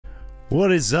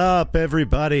What is up,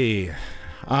 everybody?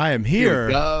 I am here.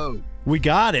 We go. We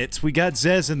got it. We got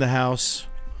Zez in the house.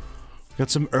 Got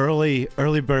some early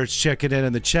birds checking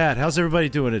in the chat. How's everybody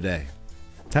doing today?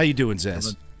 How you doing,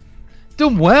 Zez?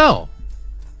 Doing well.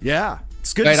 Yeah,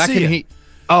 it's good to see you.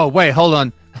 Oh, wait, hold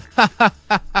on.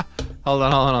 hold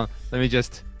on. Let me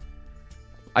just...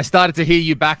 I started to hear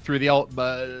you back through the old...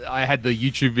 I had the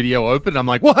YouTube video open. I'm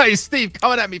like, why is Steve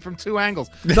coming at me from two angles?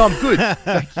 No, I'm good.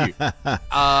 Thank you.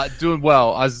 Doing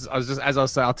well. I was just, as I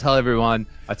was saying, I'll tell everyone.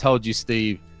 I told you,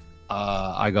 Steve,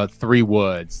 I got 3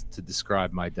 words to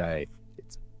describe my day.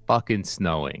 It's fucking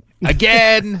snowing.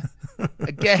 Again.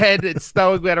 Again, it's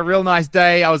snowing. We had a real nice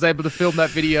day. I was able to film that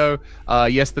video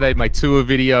yesterday, my tour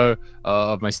video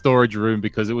of my storage room,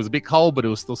 because it was a bit cold, but it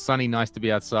was still sunny, nice to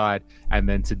be outside. And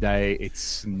then today it's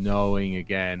snowing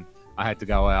again. I had to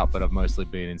go out, but I've mostly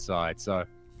been inside. So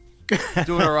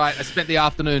doing all right. I spent the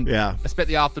afternoon. Yeah. I spent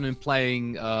the afternoon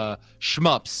playing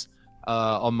shmups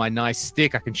on my nice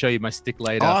stick. I can show you my stick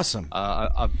later. Awesome.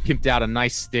 I've pimped out a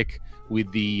nice stick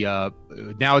with the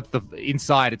now it's the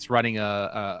inside. It's running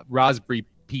a Raspberry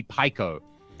Pi Pico,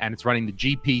 and it's running the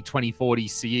GP 2040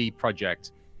 CE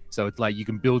project. So it's like you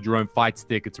can build your own fight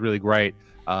stick. It's really great.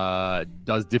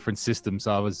 Does different systems.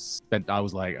 So I was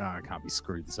like, oh, I can't be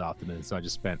screwed this afternoon. So I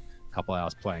just spent a couple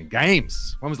hours playing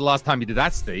games. When was the last time you did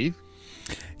that, Steve?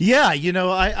 Yeah, you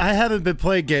know, I haven't been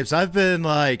playing games. I've been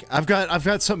like, I've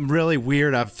got something really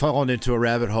weird. I've fallen into a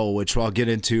rabbit hole, which I'll get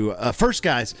into. First,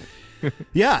 guys.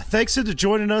 Yeah, thanks for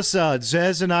joining us.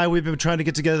 Zez and I, we've been trying to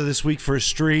get together this week for a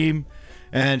stream,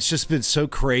 and it's just been so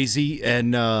crazy.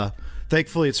 And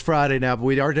thankfully, it's Friday now, but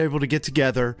we aren't able to get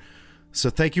together. So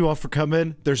thank you all for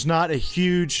coming. There's not a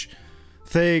huge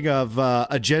thing of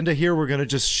agenda here. We're going to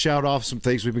just shout off some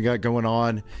things we've got going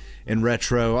on in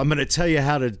retro. I'm going to tell you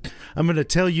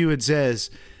and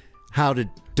Zez how to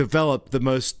develop the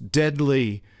most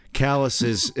deadly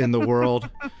calluses in the world.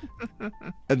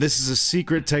 And this is a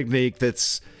secret technique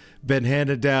that's been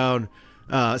handed down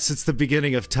since the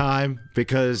beginning of time,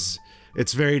 because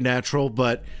it's very natural,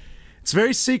 but it's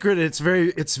very secret. It's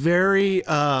very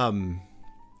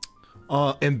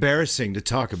embarrassing to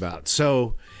talk about.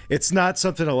 So it's not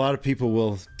something a lot of people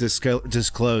will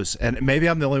disclose, and maybe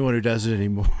I'm the only one who does it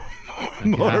anymore.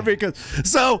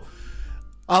 So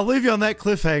I'll leave you on that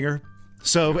cliffhanger.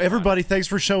 So everybody, thanks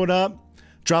for showing up.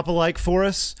 Drop a like for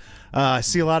us. I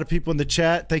see a lot of people in the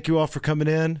chat. Thank you all for coming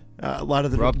in. A lot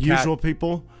of the usual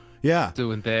people. Yeah.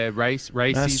 Doing their racy,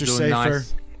 Master doing Safer.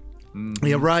 nice.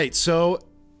 Yeah, right. So,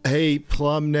 hey,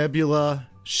 Plum Nebula,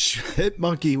 Shit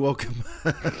Monkey, welcome.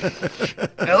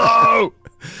 Hello.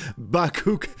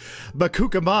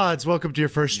 Bakuka Mods, welcome to your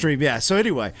first stream. Yeah, so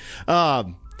anyway,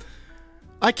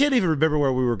 I can't even remember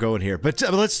where we were going here, but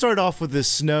let's start off with this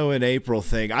snow in April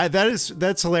thing.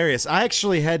 That's hilarious. I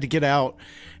actually had to get out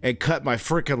and cut my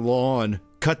freaking lawn,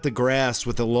 cut the grass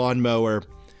with a lawnmower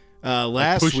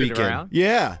last weekend.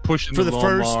 Yeah, pushing for the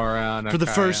lawnmower around for the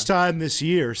first time this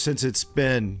year since it's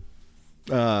been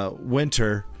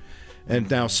winter and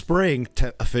now spring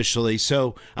officially.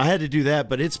 So I had to do that,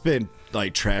 but it's been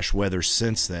like trash weather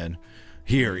since then.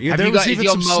 Here, is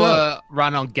your mower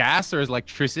run on gas or is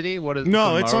electricity? What is?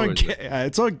 No, it's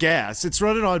on gas. It's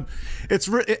running on.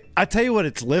 I tell you what,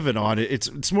 it's living on.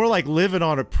 It's more like living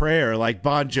on a prayer, like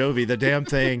Bon Jovi. The damn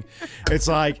thing. It's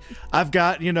like I've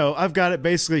got it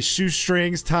basically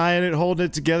shoestrings tying it, holding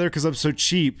it together because I'm so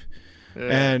cheap,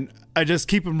 and I just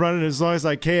keep them running as long as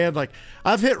I can. Like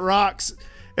I've hit rocks.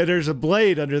 And there's a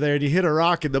blade under there, and you hit a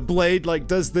rock, and the blade like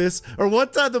does this. Or one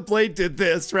time the blade did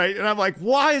this, right? And I'm like,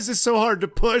 why is this so hard to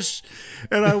push?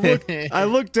 And I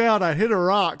look down, I hit a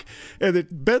rock, and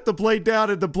it bent the blade down,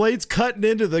 and the blade's cutting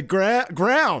into the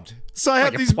ground. So I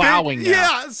have these big,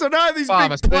 so now I have these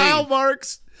big plow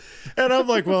marks. And I'm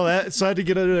like, well, so I had to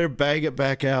get under there, bang it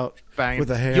back out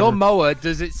with a hammer. Your mower,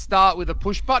 does it start with a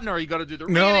push button, or you got to do the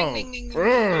ding, ding, ding,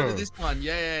 this one?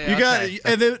 Yeah. You got,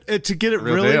 and then to get it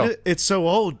really, it's so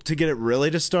old to get it really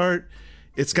to start.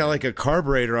 It's got like a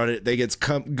carburetor on it that gets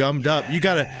gummed up. You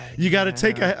gotta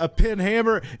take a pin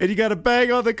hammer and you gotta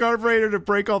bang on the carburetor to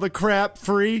break all the crap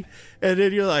free, and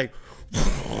then you're like.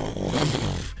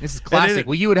 This is classic.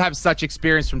 Well, you would have such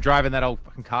experience from driving that old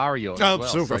fucking car of yours. Oh, well,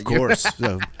 so of course.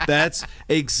 So that's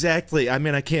exactly. I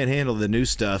mean, I can't handle the new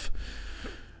stuff.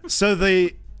 So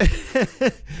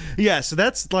yeah. So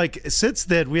that's like since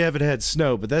then we haven't had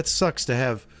snow, but that sucks to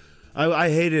have. I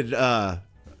hated.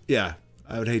 Yeah,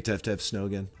 I would hate to have snow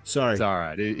again. Sorry. It's all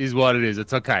right. It is what it is.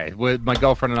 It's okay. My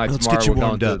girlfriend and I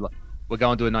tomorrow we're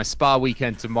going to a nice spa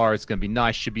weekend tomorrow. It's going to be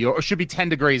nice. Should be 10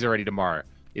 degrees already tomorrow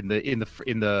in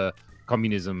the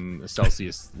communism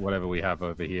Celsius, whatever we have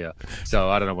over here. So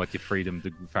I don't know what your freedom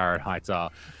Fahrenheit are,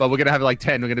 but we're gonna have like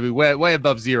 10. We're gonna be way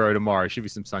above 0 tomorrow. Should be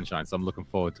some sunshine, so I'm looking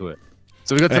forward to it.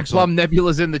 So we got some Plum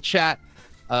Nebulas in the chat.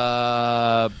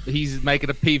 He's making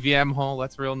a PVM haul.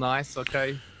 That's real nice.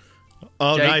 Okay.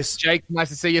 Oh, Jake, nice. Jake, nice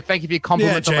to see you. Thank you for your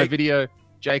compliments on my video.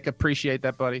 Jake, appreciate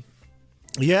that, buddy.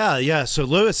 Yeah. So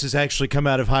Lewis has actually come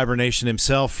out of hibernation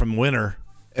himself from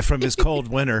his cold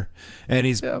winter, and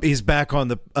he's back on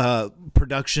the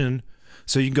production.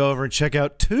 So you can go over and check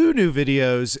out 2 new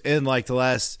videos in like the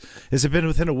last. Has it been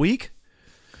within a week?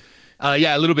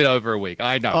 Yeah, a little bit over a week.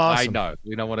 I know. Awesome. I know.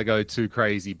 We don't want to go too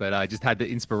crazy, but I just had the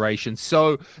inspiration.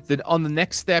 So then on the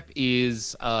next step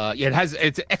is,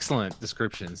 it's an excellent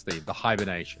description, Steve, the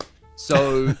hibernation.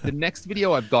 So the next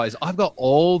video I've got is I've got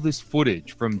all this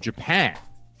footage from Japan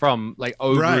from like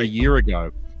over a year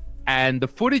ago. And the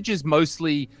footage is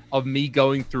mostly of me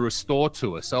going through a store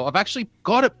tour. So I've actually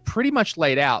got it pretty much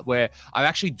laid out where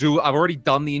I've already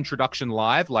done the introduction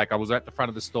live. Like I was at the front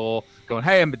of the store going,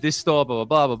 hey, I'm at this store, blah,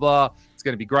 blah, blah, blah, blah. It's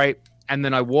going to be great. And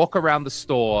then I walk around the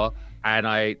store and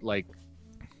I like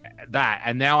that.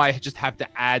 And now I just have to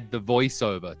add the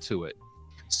voiceover to it.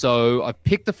 So I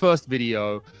picked the first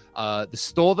video. The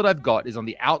store that I've got is on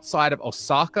the outside of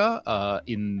Osaka,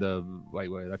 in the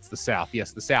that's the south.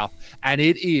 Yes, the south, and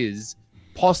it is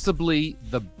possibly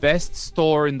the best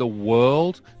store in the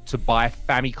world to buy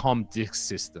Famicom disk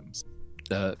systems.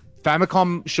 The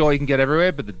Famicom, sure, you can get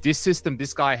everywhere, but the disk system,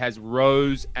 this guy has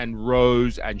rows and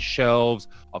rows and shelves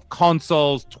of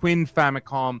consoles, twin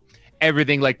Famicom,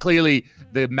 everything. Like clearly,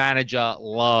 the manager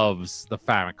loves the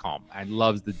Famicom and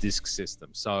loves the disk system.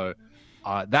 So.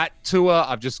 That tour,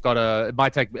 I've just got to,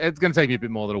 it's going to take me a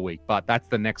bit more than a week, but that's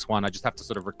the next one. I just have to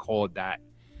sort of record that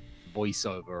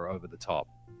voiceover over the top.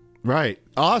 Right.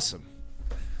 Awesome.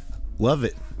 Love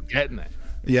it. I'm getting it.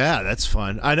 Yeah, that's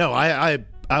fun. I know. I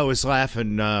was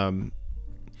laughing. I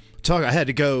had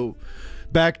to go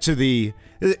back to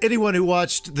anyone who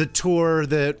watched the tour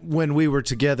that when we were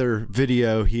together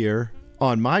video here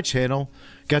on my channel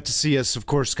got to see us, of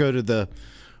course, go to the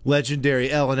legendary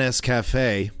L&S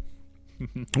Cafe.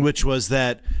 Which was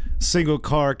that single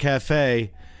car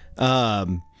cafe up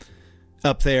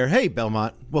there. Hey,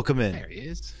 Belmont, welcome in. There he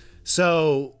is.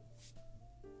 So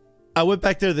I went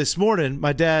back there this morning.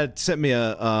 My dad sent me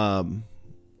a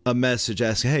message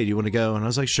asking, hey, do you want to go? And I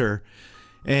was like, sure.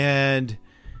 And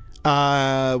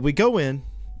we go in,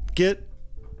 get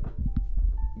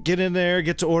in there,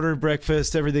 get to ordering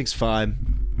breakfast. Everything's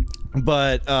fine.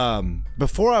 But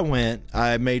before I went,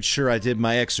 I made sure I did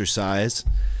my exercise.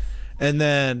 And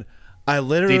then I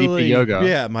literally DDP yoga.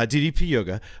 Yeah, my DDP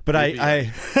yoga. But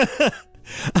I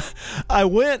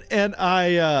went and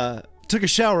I took a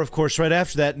shower, of course, right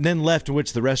after that, and then left and went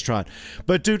to the restaurant.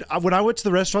 But dude, when I went to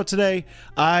the restaurant today,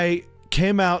 I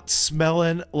came out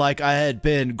smelling like I had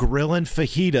been grilling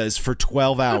fajitas for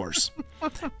 12 hours.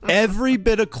 Every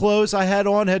bit of clothes I had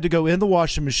on had to go in the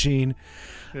washing machine.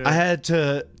 Yeah. I had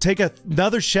to take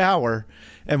another shower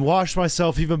and wash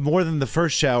myself even more than the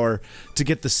first shower to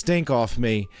get the stink off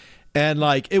me. And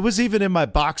like, it was even in my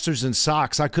boxers and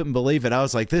socks. I couldn't believe it. I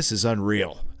was like, this is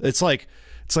unreal. It's like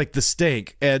the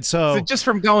stink. And so just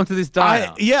from going to this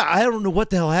diner. I don't know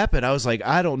what the hell happened. I was like,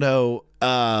 I don't know.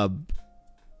 I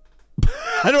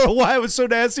don't know why it was so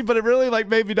nasty, but it really like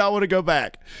made me not want to go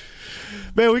back.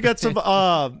 Man, we got some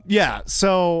yeah.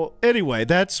 So anyway,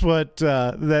 that's what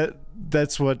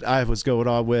that's what I was going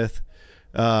on with.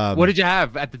 What did you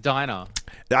have at the diner?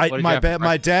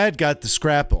 My dad got the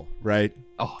Scrapple, right?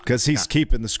 Oh, because he's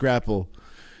keeping the Scrapple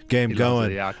game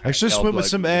going. I just went with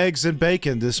some eggs and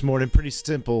bacon this morning. Pretty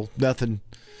simple. Nothing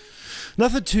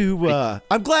too.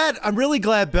 I'm really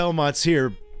glad Belmont's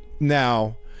here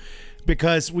now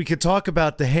because we could talk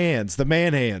about the hands, the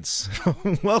man hands.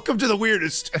 Welcome to the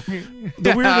weirdest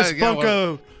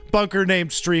bunker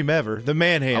named stream ever, the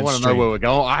man hands. I want to know where we're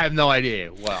going. I have no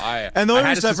idea. Well, and the only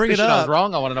reason I bring it up, I was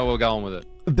wrong. I want to know where we're going with it.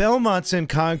 Belmont's in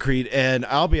concrete, and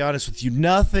I'll be honest with you,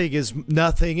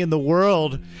 nothing in the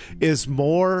world is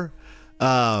more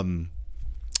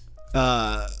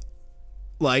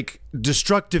like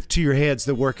destructive to your hands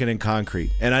than working in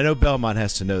concrete. And I know Belmont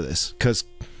has to know this because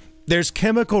there's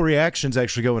chemical reactions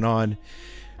actually going on.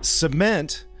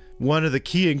 Cement, one of the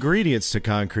key ingredients to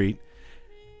concrete,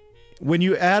 when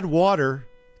you add water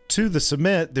to the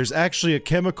cement, there's actually a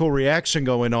chemical reaction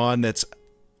going on that's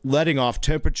letting off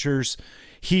temperatures,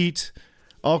 heat,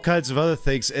 all kinds of other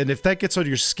things. And if that gets on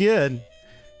your skin,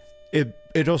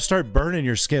 it'll start burning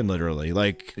your skin literally.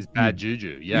 Like it's bad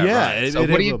juju. Yeah. Yeah. Right. So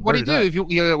what do you do if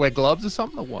you wear gloves or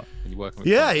something or what? When you're working with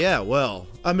yeah. Well,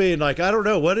 I mean, like I don't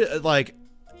know what like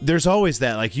there's always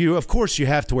that. Like of course, you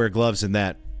have to wear gloves in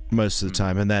that most of the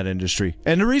time in that industry.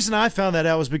 And the reason I found that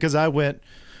out was because I went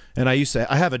and I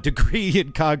have a degree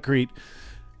in concrete,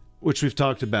 which we've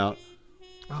talked about.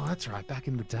 Oh, that's right. Back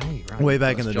in the day, right? Way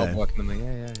back in the day.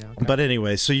 Yeah. Okay. But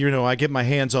anyway, so I get my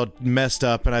hands all messed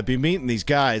up, and I'd be meeting these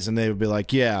guys, and they would be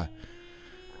like, "Yeah,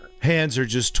 hands are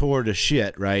just tore to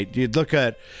shit," right? You'd look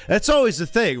at that's always the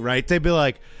thing, right? They'd be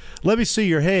like, "Let me see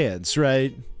your hands,"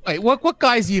 right? Wait, what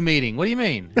guys are you meeting? What do you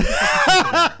mean?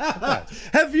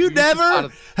 Have you never all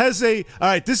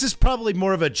right, this is probably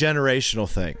more of a generational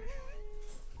thing.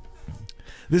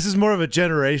 This is more of a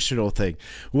generational thing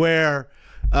where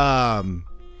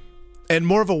and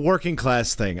more of a working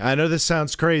class thing. I know this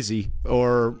sounds crazy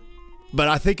but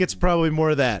I think it's probably more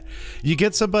of that. You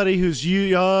get somebody who's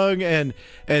young, and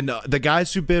the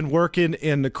guys who've been working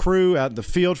in the crew out in the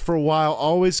field for a while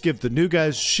always give the new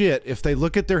guys shit if they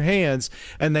look at their hands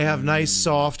and they have nice,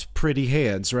 soft, pretty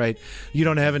hands, right? You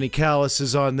don't have any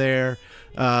calluses on there.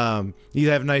 You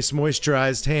have nice,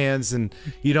 moisturized hands, and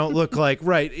you don't look like,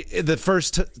 right, the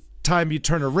first time you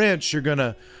turn a wrench, you're going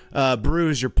to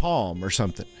bruise your palm or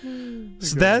something.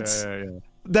 So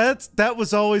that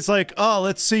was always like, oh,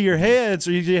 let's see your hands,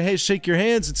 or you shake your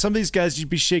hands. And some of these guys, you'd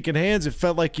be shaking hands. It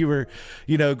felt like you were,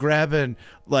 grabbing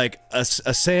like a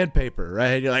sandpaper,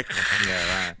 right? And you're like,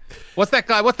 yeah, right. What's that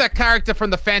guy? What's that character from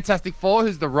the Fantastic Four?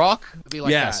 Who's the Rock? It'd be like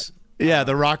yes, that. Yeah,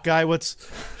 the Rock guy. What's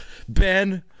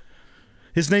Ben?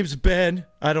 His name's Ben.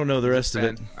 I don't know the rest of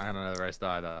it. I don't know the rest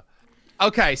either.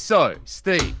 Okay, so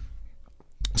Steve,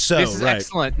 this is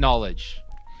excellent knowledge,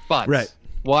 but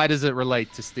why does it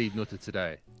relate to Steve Nutter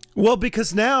today? Well,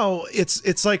 because now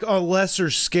it's like on a lesser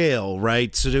scale,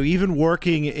 right? So even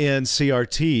working in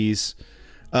CRTs,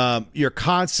 you're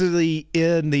constantly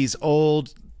in these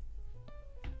old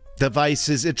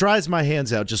devices. It dries my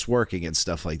hands out just working and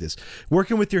stuff like this.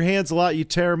 Working with your hands a lot, you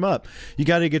tear them up. You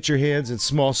got to get your hands in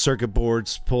small circuit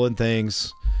boards, pulling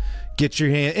things. Get your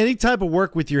hand. Any type of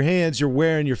work with your hands, you're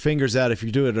wearing your fingers out if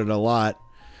you're doing it a lot.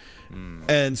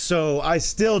 And so I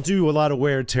still do a lot of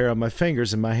wear and tear on my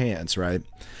fingers and my hands, right?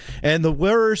 And the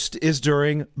worst is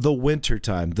during the winter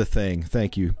time,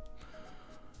 Thank you,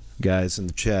 guys in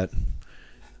the chat.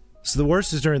 So the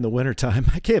worst is during the winter time.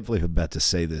 I can't believe I'm about to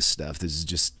say this stuff. This is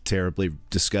just terribly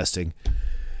disgusting.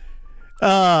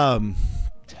 Tell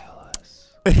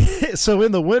us. So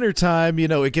in the winter time,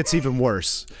 it gets even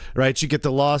worse, right? You get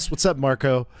the loss. What's up,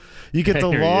 Marco? You get the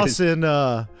loss in...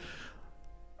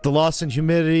 the loss in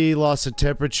humidity, loss in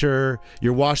temperature,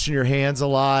 you're washing your hands a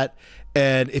lot,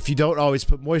 and if you don't always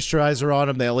put moisturizer on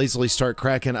them, they'll easily start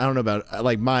cracking. I don't know about,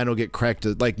 like, mine will get cracked,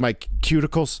 like my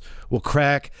cuticles will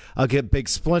crack. I'll get big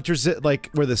splinters, like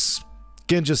where the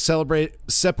skin just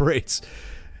separates,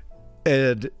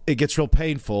 and it gets real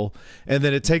painful, and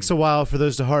then it takes a while for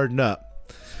those to harden up.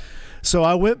 So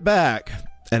I went back,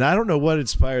 and I don't know what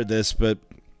inspired this, but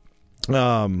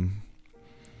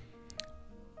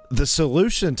the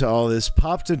solution to all this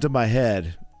popped into my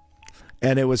head,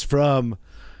 and it was from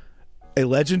a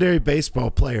legendary baseball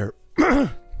player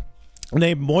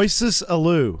named Moises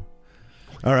Alou.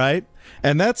 All right,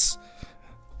 and this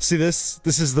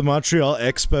is the Montreal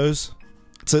Expos.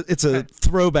 It's a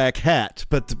throwback hat,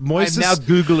 but Moises. I'm now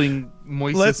googling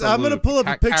Moises Alou. I'm going to pull up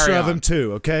a picture of him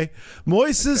too. Okay,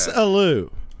 Moises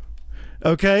Alou.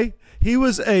 Okay, he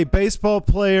was a baseball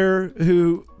player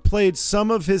who played some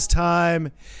of his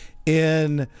time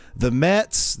in the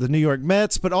Mets, the New York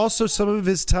Mets, but also some of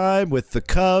his time with the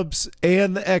Cubs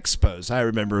and the Expos, I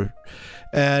remember.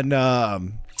 And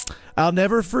I'll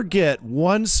never forget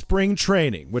one spring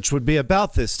training, which would be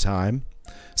about this time.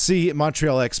 See,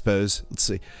 Montreal Expos. Let's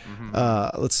see.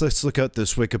 Let's look at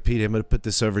this Wikipedia. I'm going to put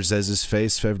this over Zez's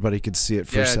face so everybody can see it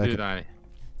for a second. Dude,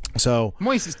 so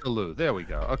Moises Alou, there we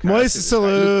go. Okay, Moises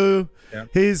Alou. Yeah.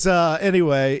 He's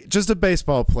anyway, just a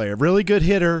baseball player, really good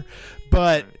hitter.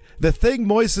 But the thing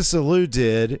Moises Alou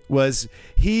did was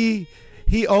he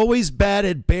always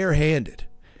batted barehanded,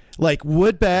 like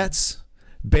wood bats,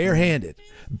 barehanded.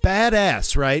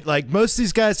 Badass, right? Like most of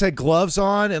these guys had gloves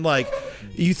on, and like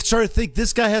you start to think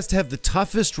this guy has to have the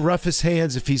toughest, roughest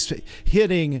hands if he's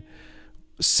hitting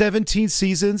 17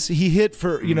 seasons. He hit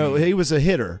for, he was a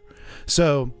hitter.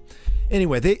 So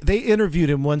anyway, they interviewed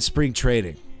him one spring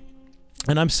training,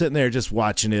 and I'm sitting there just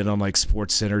watching it on like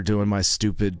Sports Center doing my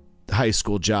stupid high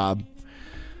school job,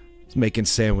 making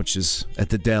sandwiches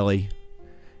at the deli.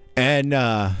 And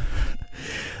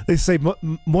they say,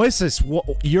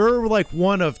 Moises, you're like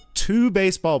one of two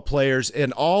baseball players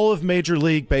in all of Major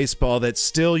League Baseball that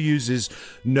still uses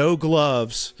no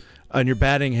gloves on your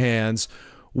batting hands.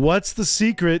 What's the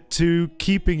secret to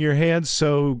keeping your hands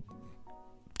so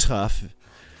tough?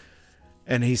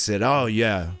 And he said, "Oh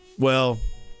yeah, well,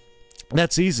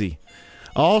 that's easy.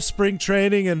 All spring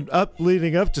training and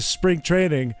leading up to spring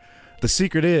training, the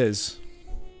secret is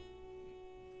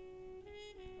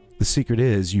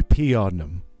you pee on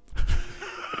them."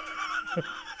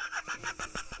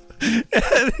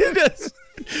 And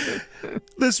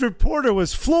this reporter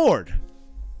was floored.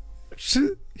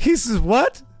 He says,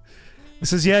 "What?" He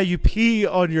says, "Yeah, you pee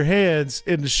on your hands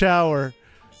in the shower,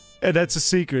 and that's a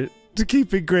secret to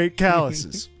keeping great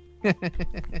calluses."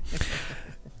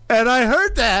 And I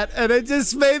heard that, and it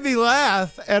just made me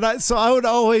laugh. And so I would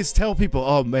always tell people,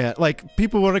 "Oh man," like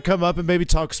people want to come up and maybe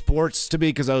talk sports to me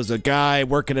because I was a guy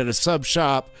working at a sub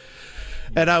shop,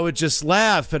 and I would just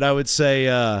laugh and I would say,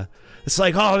 "It's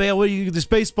like, oh man, what this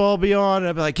baseball be on?" And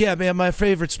I'd be like, "Yeah, man, my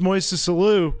favorite's Moises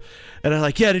Alou." And I'm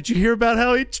like, "Yeah, did you hear about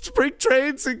how he spring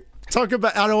trains?" And talk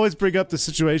about, I'd always bring up the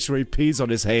situation where he pees on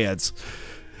his hands.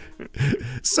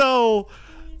 So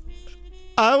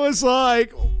I was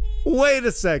like, wait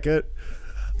a second.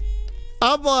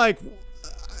 I'm like,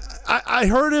 I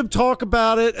heard him talk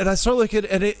about it, and I started looking,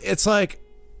 and it's like,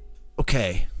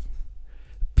 okay,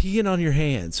 peeing on your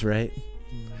hands, right?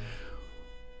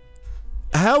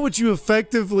 How would you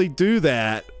effectively do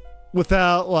that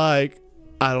without, like,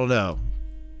 I don't know.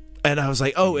 And I was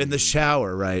like, oh, in the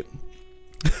shower, right?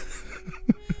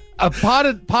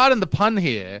 Pardon the pun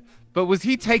here, but was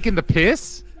he taking the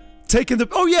piss?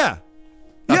 Oh yeah.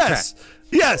 Yes. Okay.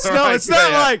 Yes. No, right,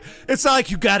 it's not like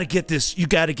you gotta get this. You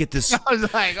gotta get this. I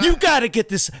was like, you gotta get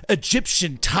this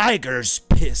Egyptian tiger's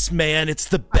piss, man. It's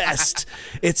the best.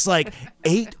 It's like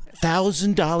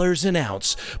 $8,000 an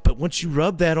ounce, but once you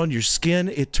rub that on your skin,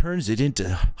 it turns it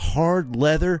into hard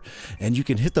leather, and you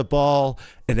can hit the ball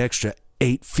an extra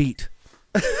 8 feet.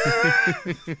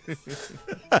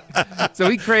 So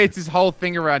he creates this whole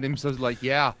thing around him. So it's like,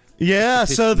 yeah.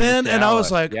 So then, and I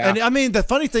was like, and I mean, the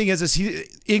funny thing is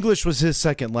English was his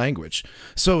second language.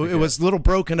 So it was a little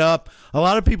broken up. A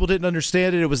lot of people didn't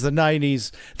understand it. It was the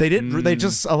 90s. They didn't, they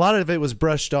just, a lot of it was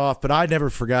brushed off, but I never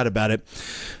forgot about it.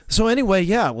 So anyway,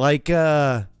 yeah, like,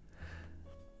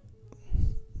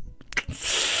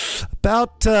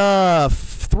 about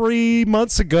 3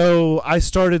 months ago, I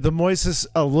started the Moises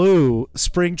Alou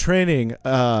spring training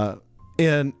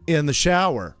in the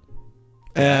shower,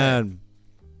 and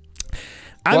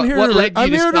I'm here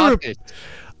to.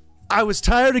 I was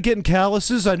tired of getting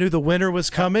calluses. I knew the winter was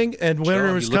coming, and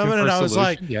winter was coming, and I was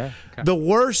like, the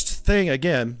worst thing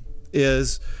again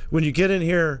is when you get in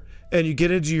here and you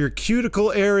get into your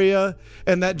cuticle area,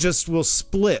 and that just will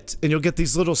split, and you'll get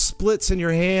these little splits in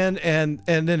your hand, and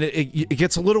then it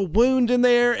gets a little wound in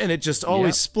there, and it just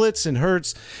always splits and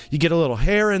hurts. You get a little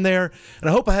hair in there, and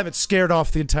I hope I haven't scared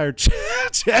off the entire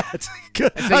chat.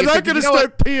 I'm not going to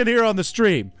start peeing here on the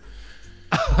stream.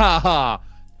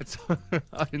 It's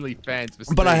only fans for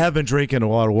Steve. But I have been drinking a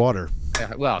lot of water.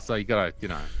 Yeah, well, so you gotta, you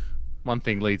know, one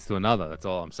thing leads to another. That's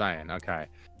all I'm saying. Okay,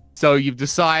 so you've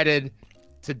decided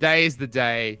today is the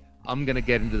day. I'm gonna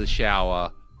get into the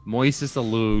shower, Moises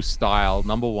Alou style,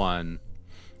 #1.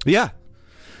 Yeah.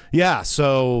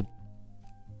 So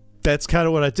that's kind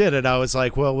of what I did, and I was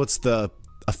like, well, what's the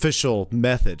official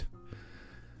method?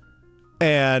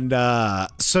 And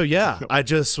so yeah, I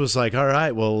just was like, all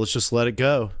right, well, let's just let it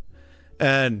go,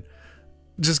 and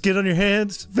just get on your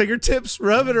hands, fingertips,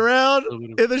 rub it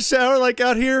around in the shower, like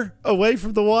out here, away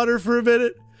from the water for a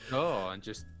minute. Oh, and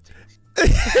just.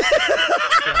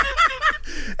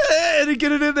 And you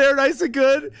get it in there nice and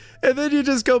good, and then you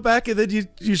just go back, and then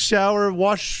you shower,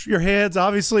 wash your hands,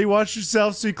 obviously wash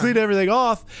yourself, so you clean everything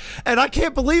off. And I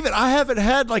can't believe it, I haven't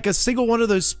had like a single one of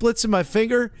those splits in my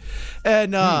finger,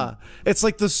 and it's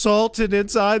like the salt and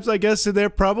enzymes, I guess, in there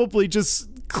probably just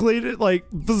clean it, like,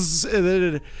 and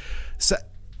then so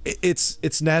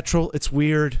it's natural, it's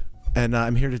weird, and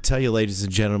I'm here to tell you, ladies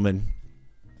and gentlemen,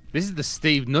 this is the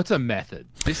Steve Nutter method.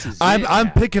 This is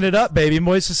I'm picking it up, baby.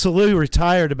 Moises Alou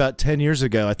retired about 10 years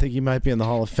ago. I think he might be in the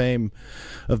Hall of Fame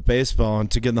of baseball. And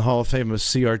to get in the Hall of Fame of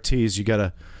CRTs, you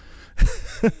gotta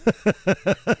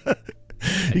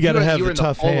have the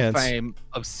tough hands. Hall of Fame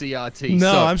of CRT.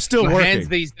 No, so I'm still working.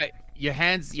 Your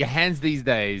hands these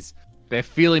days, they're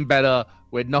feeling better.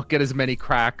 We're not getting as many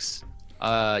cracks.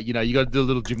 You know, you got to do a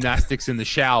little gymnastics in the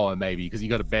shower, maybe, because you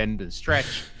got to bend and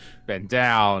stretch, bend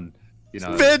down. You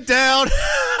know, bend down.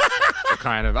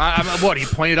 Kind of. What, do you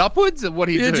point it upwards? Or what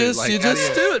do you do? You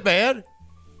just do it, man.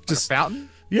 Just a fountain.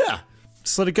 Yeah,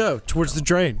 just let it go towards the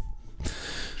drain.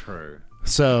 True.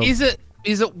 So is it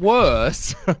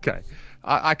worse? Okay,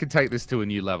 I can take this to a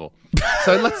new level.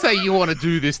 So let's say you want to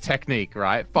do this technique,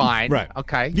 right? Fine. Right.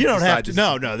 Okay. You don't have to.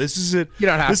 No, this is it. You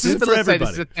don't have to. This is for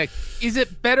everybody. Is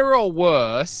it better or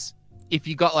worse if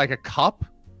you got like a cup,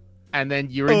 and then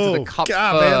you're into the cup.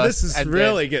 God, first, man, this is and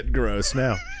really getting gross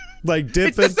now. Like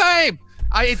dipping. It's the same.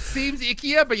 It seems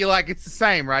ickier, but you're like, it's the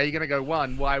same, right? You're gonna go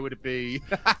one. Why would it be?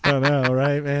 I know,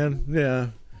 right, man? Yeah.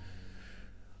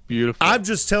 Beautiful. I'm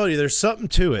just telling you, there's something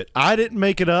to it. I didn't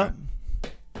make it up.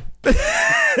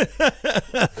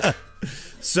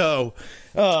 So,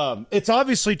 it's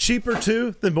obviously cheaper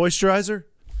too than moisturizer.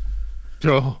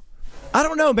 Oh. I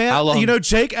don't know, man. How long? You know,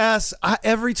 Jake asks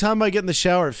every time I get in the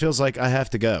shower, it feels like I have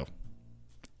to go.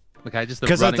 Okay, just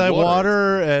because of that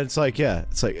water, and it's like, yeah,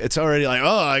 it's already like,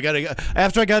 oh, I gotta go.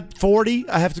 After I got 40,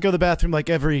 I have to go to the bathroom like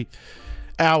every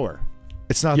hour.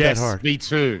 It's not that hard. Me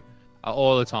too.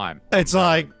 All the time. It's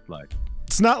like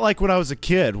it's not like when I was a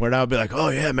kid where I would be like, oh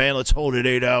yeah, man, let's hold it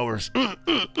 8 hours.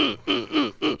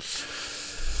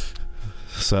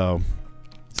 So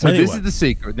anyway. This is the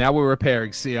secret. Now we're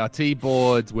repairing CRT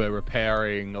boards. We're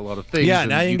repairing a lot of things. Yeah,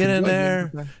 now you can get in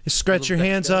there, you scratch your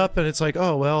hands up, and it's like,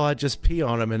 oh, well, I just pee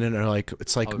on them, and then they're like,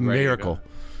 it's like a miracle.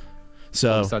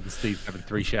 So all of a sudden, Steve's having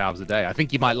 3 showers a day. I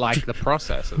think you might like the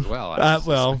process as well.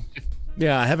 Well,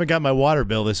 yeah, I haven't got my water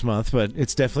bill this month, but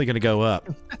it's definitely going to go up.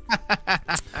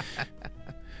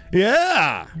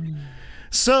 Yeah.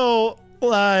 So,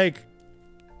 like,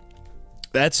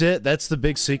 that's it. That's the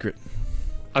big secret.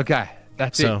 Okay.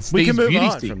 That's it. We can move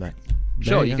on from that.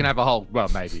 Sure, you can have a whole. Well,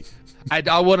 maybe. I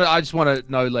just want to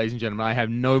know, ladies and gentlemen, I have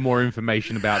no more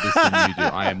information about this than you do.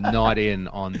 I am not in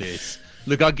on this.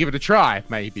 Look, I'll give it a try.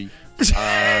 Maybe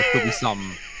could be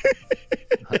something.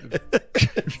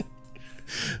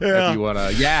 Yeah. If you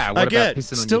wanna, yeah. What about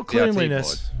pissing still on your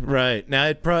cleanliness, right? Now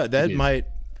it that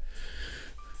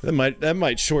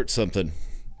might short something.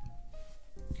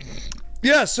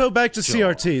 Yeah. So back to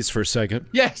CRTs for a second.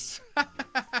 Yes.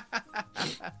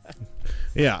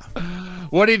 Yeah.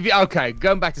 What have you? Okay,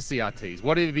 going back to CRTs.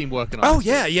 What have you been working on? Oh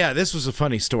yeah. This was a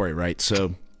funny story, right?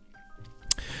 So,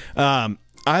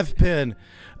 I've been.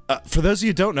 For those of you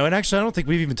who don't know, and actually I don't think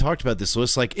we've even talked about this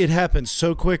list. Like, it happened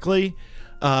so quickly.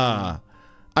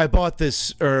 I bought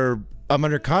this, or I'm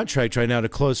under contract right now to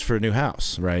close for a new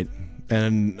house, right?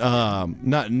 And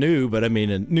not new, but I mean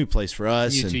a new place for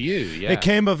us. New to you, yeah. It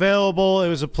came available. It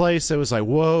was a place that was like,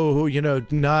 whoa, you know,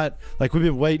 not like we've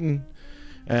been waiting,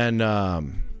 and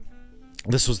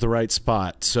this was the right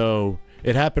spot. So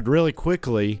it happened really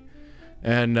quickly,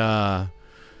 and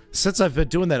since I've been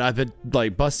doing that, I've been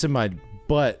like busting my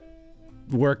butt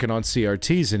working on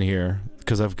CRTs in here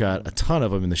because I've got a ton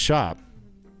of them in the shop.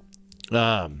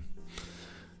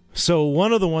 So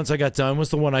one of the ones I got done was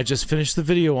the one I just finished the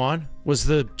video on, was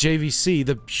the JVC,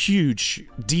 the huge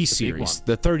D series,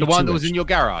 the 32. The one that was in your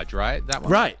garage, right? That one.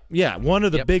 Right. Yeah, one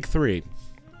of the big 3.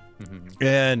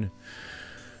 And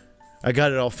I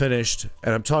got it all finished,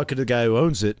 and I'm talking to the guy who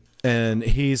owns it, and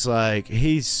he's like,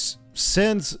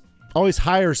 always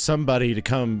hires somebody to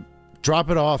come drop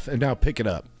it off and now pick it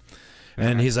up.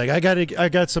 And he's like, I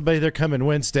got somebody, they're coming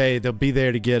Wednesday, they'll be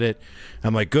there to get it.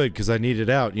 I'm like, good, because I need it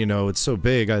out, you know, it's so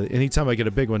big. Anytime I get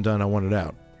a big one done, I want it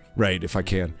out, right, if I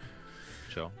can.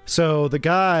 Sure. So the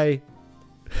guy,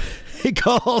 he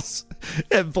calls,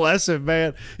 and bless him,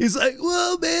 man, he's like,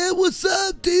 well, man, what's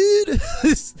up, dude?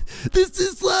 this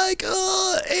is like,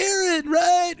 Aaron,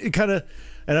 right? It kind of,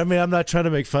 and I mean, I'm not trying to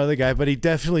make fun of the guy, but he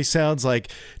definitely sounds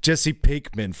like Jesse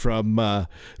Pinkman from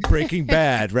Breaking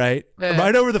Bad, right?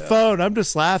 Right over the phone, I'm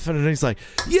just laughing, and he's like,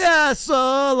 yeah,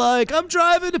 so, like, I'm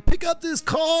driving to pick up this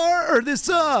car, or this,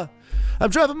 I'm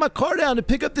driving my car down to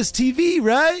pick up this TV,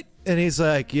 right? And he's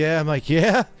like, yeah. I'm like,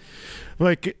 yeah. I'm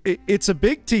like, it's a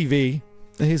big TV.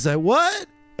 And he's like, what?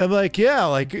 I'm like, yeah,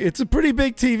 like, it's a pretty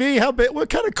big TV. How big? What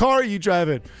kind of car are you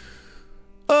driving?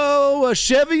 Oh, a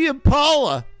Chevy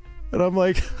Impala. And I'm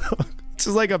like, it's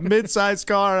just like a mid-sized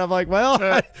car. And I'm like,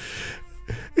 well,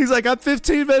 he's like, I'm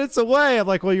 15 minutes away. I'm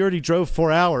like, well, you already drove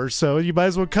 4 hours, so you might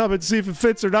as well come and see if it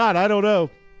fits or not. I don't know.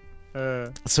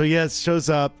 So yeah, it shows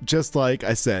up just like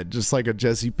I said, just like a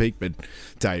Jesse Pinkman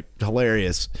type.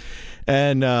 Hilarious.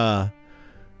 And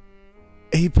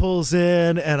he pulls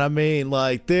in, and I mean,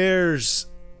 like, we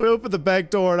open the back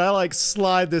door, and I like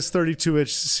slide this 32-inch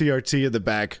CRT in the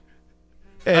back.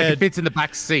 And like, it fits in the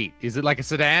back seat. Is it like a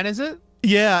sedan, is it?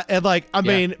 Yeah, and like, I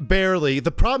mean, barely.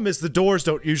 The problem is the doors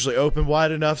don't usually open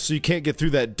wide enough, so you can't get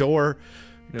through that door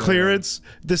clearance.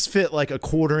 This fit like a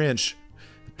 1/4 inch.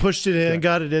 Pushed it in,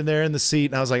 got it in there in the seat,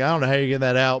 and I was like, I don't know how you're getting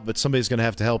that out, but somebody's going to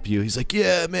have to help you. He's like,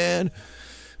 yeah, man.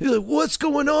 He's like, what's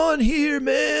going on here,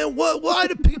 man? Why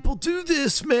do people do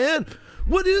this, man?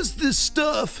 What is this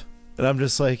stuff? And I'm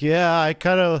just like, yeah, I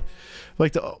kind of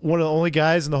like one of the only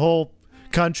guys in the whole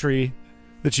country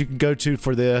that you can go to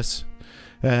for this.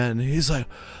 And he's like,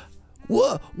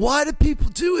 what? Why do people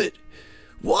do it?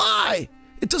 Why?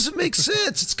 It doesn't make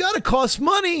sense. It's got to cost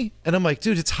money. And I'm like,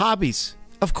 dude, it's hobbies.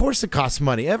 Of course it costs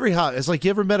money. Every hobby. It's like,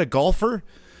 you ever met a golfer?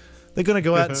 They're going to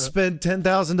go out and spend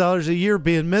 $10,000 a year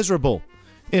being miserable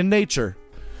in nature.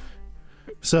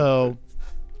 So,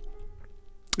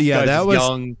 yeah, that was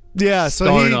young. Yeah,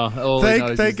 so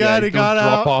thank God he got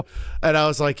out. And I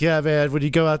was like, yeah, man, when you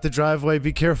go out the driveway,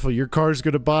 be careful. Your car's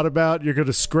going to bottom out. And you're going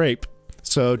to scrape.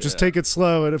 So just take it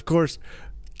slow. And, of course,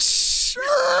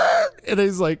 and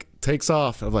he's like, takes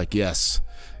off. I'm like, yes.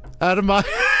 Out of my,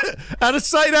 out of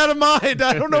sight, out of mind.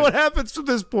 I don't know what happens from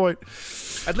this point.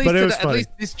 At least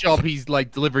this job, he's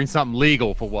like delivering something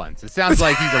legal for once. It sounds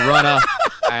like he's a runner,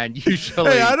 and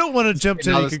usually. Hey, I don't want to jump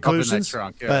to any conclusions,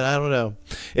 trunk, but I don't know.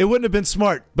 It wouldn't have been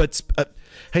smart. But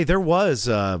hey, there was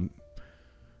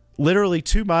literally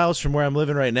 2 miles from where I'm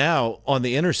living right now on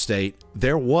the interstate.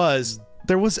 There was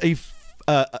a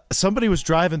somebody was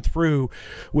driving through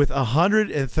with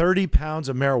 130 pounds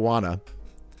of marijuana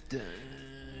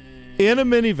in a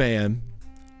minivan.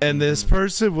 And this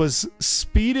person was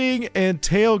speeding and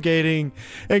tailgating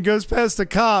and goes past a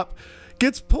cop,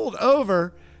 gets pulled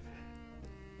over,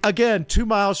 again, 2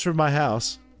 miles from my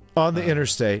house on the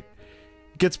interstate,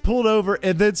 gets pulled over,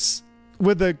 and then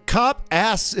when the cop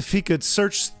asks if he could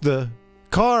search the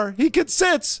car, he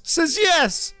consents, says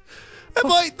yes. I'm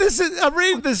like, I'm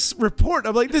reading this report.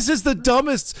 I'm like, this is the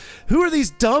dumbest. Who are these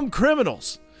dumb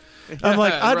criminals? I'm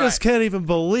like, I just can't even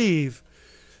believe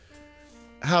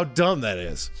how dumb that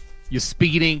is. You're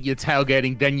speeding, you're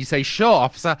tailgating, then you say, "Sure,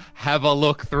 officer, have a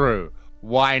look through."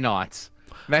 Why not?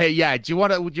 Hey, yeah. Do you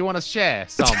want to share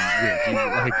some?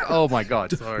 Like, oh my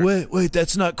God. Sorry. Wait,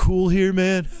 that's not cool here,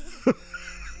 man.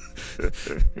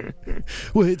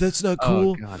 Wait, that's not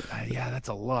cool. Oh God, yeah, that's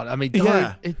a lot. I mean,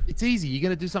 it's easy. You're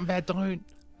gonna do something bad. Don't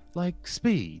like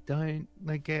speed. Don't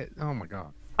like get. Oh my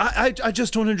God. I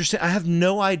just don't understand. I have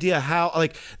no idea how,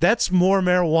 like, that's more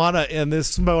marijuana in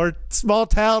this small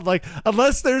town. Like,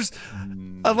 unless there's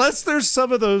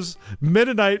some of those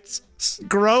Mennonites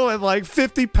growing like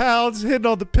 50 pounds hidden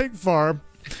on the pig farm,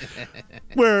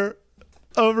 where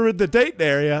over in the Dayton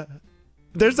area,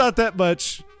 there's not that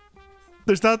much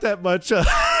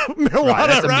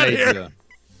marijuana around here.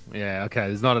 Yeah, okay,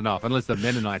 there's not enough unless the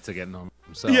Mennonites are getting on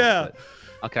themselves. Yeah. But.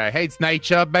 Okay, hey, it's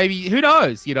nature. Maybe, who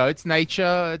knows? You know, it's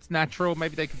nature. It's natural.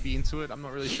 Maybe they could be into it. I'm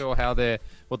not really sure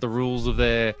what the rules of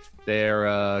their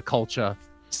culture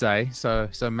say. So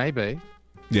maybe.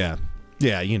 Yeah,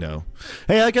 you know.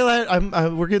 Hey, I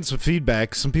got we're getting some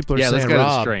feedback. Some people are saying, let's go to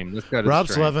the stream. Let's go to Rob's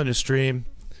the stream. loving his stream.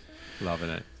 Loving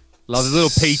it. Love the little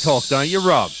pee talk, don't you,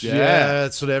 Rob? Yeah,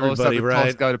 that's what everybody,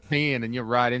 right? Go to peeing and you're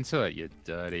right into it. You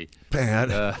dirty. Man.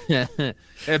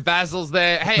 Basil's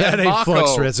there. Hey, that ain't Marco.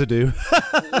 flux residue.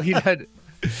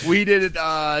 we did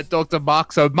Dr.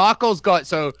 Mark. So Marco's got.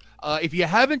 So if you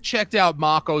haven't checked out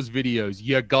Marco's videos,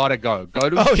 you gotta go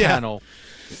to his channel.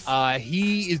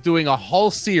 He is doing a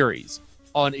whole series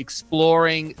on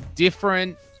exploring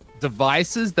different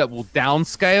devices that will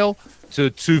downscale to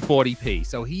 240p.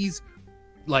 So he's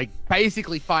like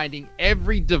basically finding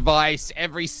every device,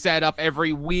 every setup,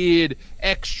 every weird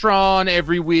Extron,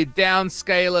 every weird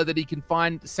downscaler that he can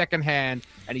find secondhand,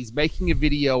 and he's making a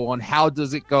video on how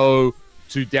does it go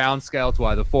to downscale to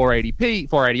either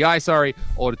 480i, sorry,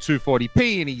 or to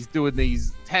 240p, and he's doing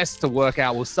these tests to work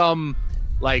out, well, some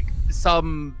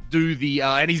do the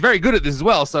and he's very good at this as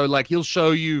well, so like he'll show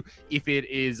you if it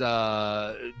is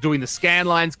doing the scan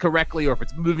lines correctly, or if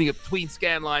it's moving it between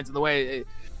scan lines in the way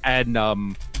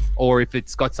or if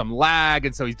it's got some lag,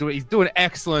 and so he's doing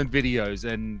excellent videos,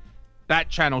 and that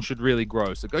channel should really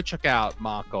grow. So go check out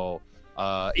Marco.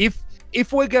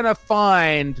 If we're gonna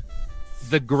find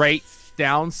the great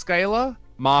downscaler,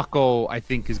 Marco I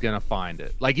think is gonna find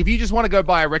it. Like if you just want to go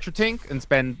buy a RetroTink and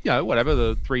spend, you know, whatever,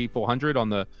 the $300-400 on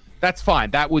the, that's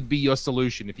fine. That would be your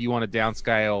solution if you want to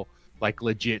downscale like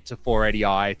legit to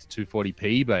 480i to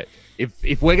 240p. But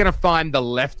if we're gonna find the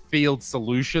left field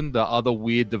solution, the other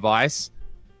weird device,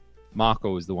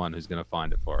 Marco is the one who's gonna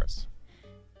find it for us.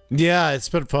 Yeah, it's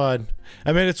been fun.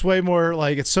 I mean, it's way more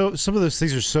like, it's so, some of those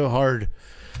things are so hard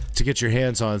to get your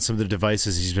hands on. Some of the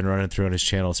devices he's been running through on his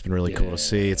channel, it's been really cool to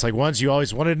see. It's like ones you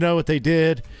always wanted to know what they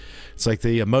did. It's like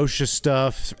the Emosha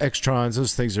stuff, Extrons,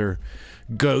 those things are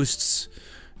ghosts,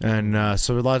 and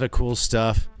so a lot of cool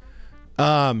stuff.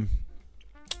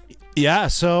 Yeah,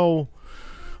 so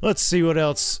let's see what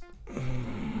else.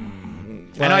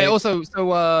 And I also,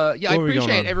 yeah, I What were we going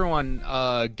appreciate on?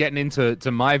 everyone getting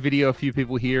into my video. A few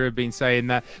people here have been saying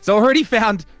that. So I already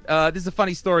found, this is a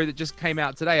funny story that just came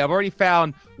out today. I've already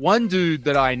found one dude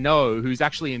that I know who's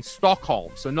actually in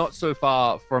Stockholm, so not so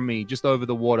far from me, just over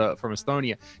the water from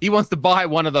Estonia. He wants to buy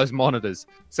one of those monitors.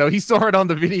 So he saw it on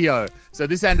the video. So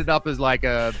this ended up as like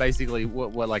basically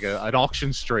like an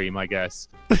auction stream, I guess.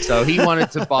 So he wanted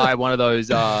to buy one of those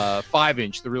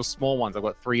 5-inch, the real small ones. I've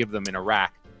got 3 of them in a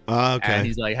rack. Okay. And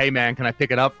he's like, "Hey man, can I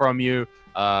pick it up from you?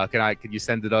 Can you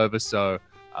send it over?" So,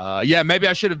 yeah, maybe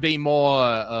I should have been more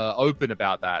open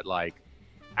about that. Like,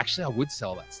 actually, I would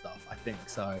sell that stuff. I think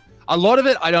so. A lot of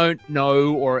it I don't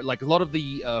know, or like a lot of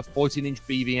the 14-inch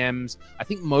BVMs. I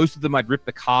think most of them I'd rip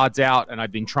the cards out, and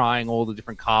I've been trying all the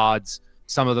different cards.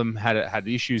 Some of them had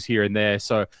issues here and there,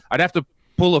 so I'd have to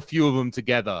pull a few of them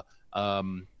together.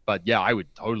 But yeah, I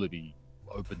would totally be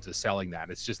open to selling that.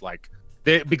 It's just like,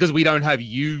 because we don't have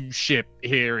U-ship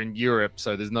here in Europe,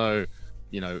 so there's no,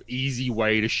 easy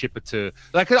way to ship it to.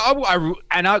 Like,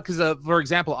 because for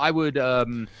example, I would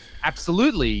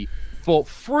absolutely for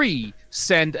free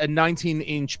send a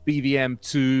 19-inch BVM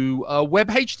to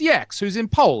WebHDX, who's in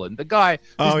Poland, the guy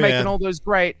who's making all those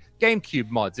great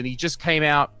GameCube mods, and he just came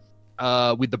out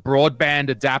with the broadband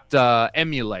adapter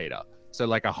emulator, so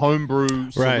like a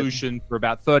homebrew solution for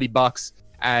about $30.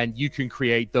 And you can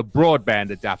create the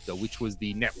broadband adapter, which was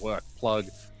the network plug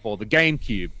for the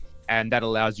GameCube. And that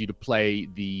allows you to play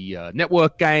the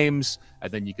network games,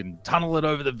 and then you can tunnel it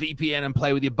over the VPN and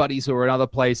play with your buddies who are in other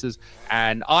places.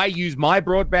 And I use my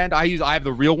broadband. I have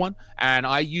the real one, and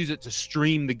I use it to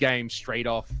stream the game straight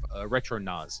off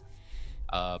RetroNAS.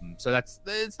 So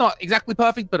it's not exactly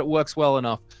perfect, but it works well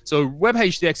enough. So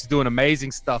WebHDX is doing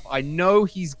amazing stuff. I know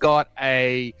he's got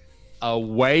a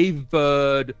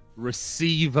Wavebird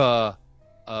receiver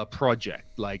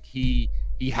project. Like he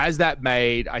has that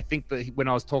made. I think that when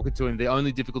I was talking to him, the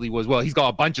only difficulty was, well, he's got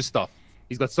a bunch of stuff.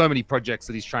 He's got so many projects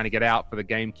that he's trying to get out for the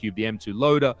GameCube. The M2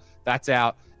 loader, that's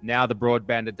out now. The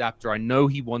broadband adapter, I know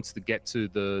he wants to get to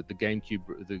the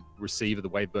GameCube, the receiver, the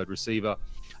Wavebird receiver.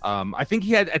 I think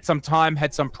he had some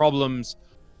problems.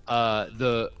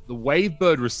 The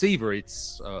Wavebird receiver,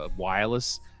 it's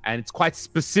wireless, and it's quite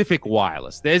specific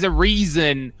wireless. There's a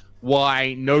reason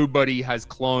why nobody has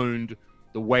cloned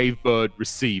the Wavebird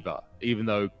receiver, even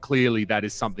though clearly that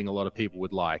is something a lot of people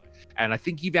would like. And I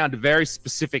think he found a very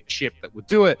specific chip that would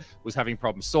do it, was having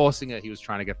problems sourcing it. He was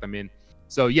trying to get them in.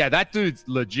 So yeah, that dude's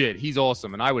legit. He's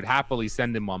awesome, and I would happily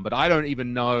send him one, but I don't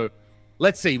even know.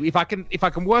 Let's see if I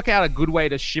can work out a good way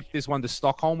to ship this one to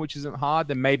Stockholm, which isn't hard,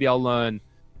 then maybe I'll learn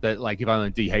that, like, if I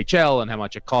learn DHL and how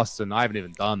much it costs, and I haven't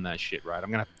even done that shit, right? I'm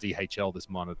gonna have to DHL this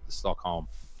monitor to Stockholm.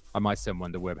 I might send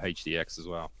one to WebHDX as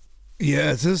well.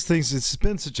 Yeah, it's those things. It's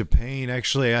been such a pain.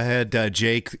 Actually, I had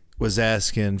Jake was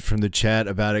asking from the chat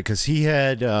about it, because he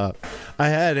had I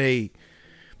had a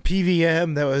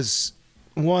PVM that was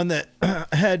one that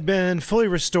had been fully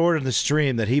restored in the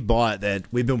stream that he bought, that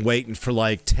we've been waiting for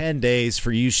like 10 days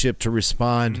for UShip to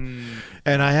respond,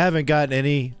 and I haven't gotten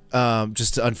any.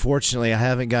 Just unfortunately, I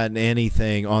haven't gotten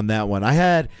anything on that one. I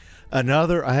had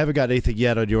another. I haven't got anything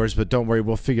yet on yours, but don't worry,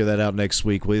 we'll figure that out next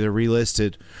week. We'll either relist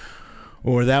it,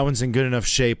 or that one's in good enough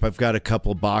shape. I've got a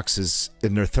couple boxes,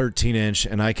 and they're 13-inch,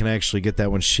 and I can actually get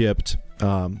that one shipped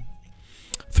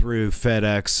through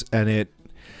FedEx, and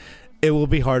it will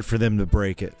be hard for them to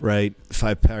break it, right? If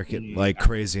I pack it like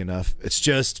crazy enough. It's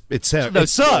just, it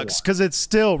sucks, because it's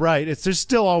still, right, there's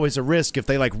still always a risk if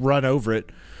they like run over it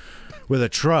with a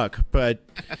truck. But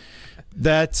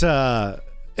that,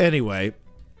 anyway,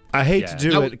 I hate to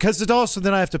do it, because it also,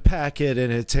 then I have to pack it,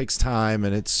 and it takes time,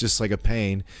 and it's just like a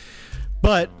pain.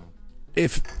 But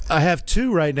if I have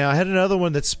 2 right now, I had another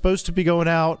one that's supposed to be going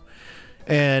out,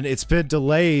 and it's been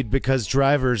delayed because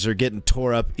drivers are getting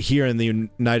tore up here in the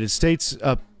United States.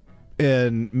 Up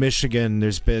in Michigan,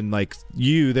 there's been like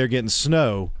they're getting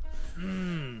snow.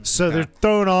 So they're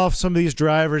throwing off some of these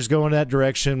drivers going that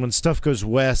direction. When stuff goes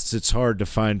west, it's hard to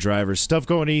find drivers. Stuff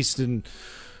going east and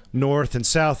north and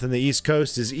south and the East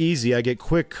Coast is easy. I get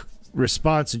quick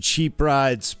response and cheap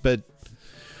rides, but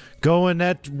going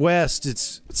that west,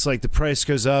 it's like the price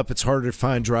goes up. It's harder to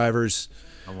find drivers.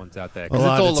 No one's out there. Because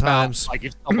it's all about, like,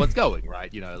 if someone's going,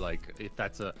 right? Like, if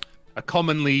that's a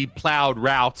commonly plowed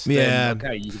route, then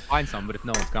okay, you can find some, but if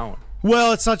no one's going.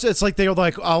 Well, it's not. It's like they're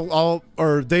like,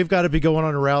 or they've got to be going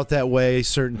on a route that way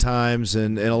certain times,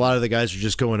 and a lot of the guys are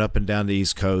just going up and down the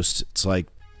East Coast. It's like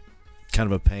kind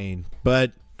of a pain,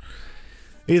 but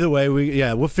either way,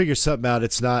 we'll figure something out.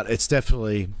 It's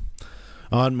definitely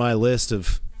on my list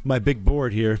of my big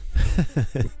board here.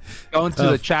 Go into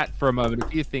the chat for a moment. A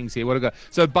few things here. What do I got?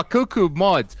 So Bakuku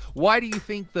mods. Why do you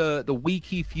think the Wii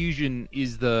Key Fusion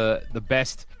is the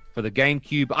best for the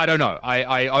GameCube? I don't know.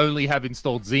 I only have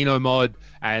installed Xenomod,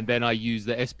 and then I use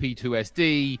the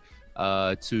SP2SD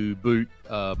to boot.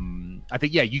 I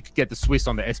think you could get the Swiss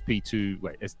on the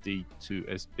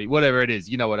SD2SP, whatever it is.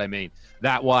 You know what I mean?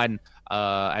 That one,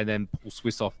 and then pull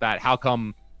Swiss off that. How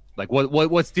come? Like,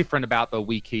 what's different about the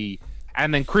Wii Key?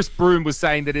 And then Chris Broom was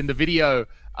saying that in the video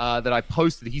that I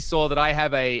posted, he saw that I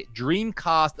have a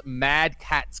Dreamcast Mad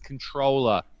Catz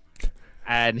controller,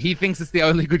 and he thinks it's the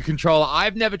only good controller.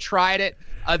 I've never tried it.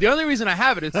 The only reason I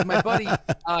have it is my buddy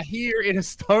here in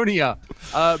Estonia.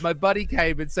 My buddy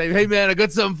came and said, "Hey man, I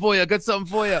got something for you. I got something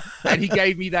for you," and he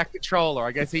gave me that controller.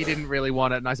 I guess he didn't really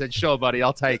want it, and I said, "Sure, buddy,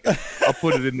 I'll take it. I'll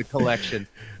put it in the collection."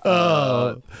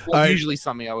 Usually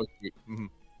something I would keep. Mm-hmm.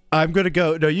 I'm gonna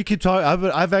go. No, you keep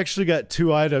talking. I've actually got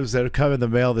 2 items that have come in the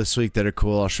mail this week that are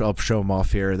cool. I'll show them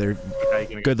off here. They're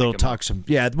good little talks.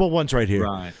 Yeah, well, one's right here.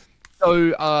 Right.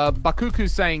 So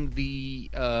Bakuku's saying the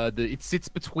it sits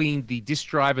between the disk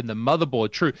drive and the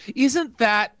motherboard. True. Isn't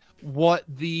that what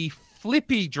the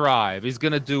flippy drive is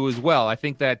gonna do as well? I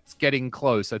think that's getting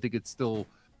close. I think it's still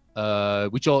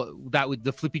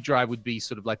the flippy drive would be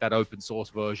sort of like that open source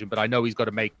version. But I know he's got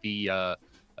to make the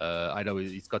I know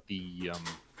he's got the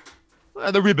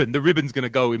ribbon. The ribbon's going to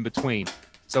go in between.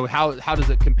 So how does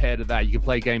it compare to that? You can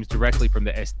play games directly from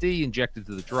the SD, injected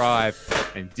to the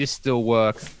drive, and disc still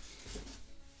work.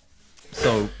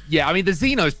 So, yeah, I mean, the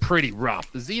Xeno's pretty rough.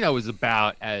 The Xeno is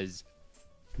about as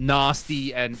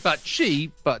nasty but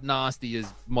cheap, but nasty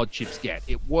as mod chips get.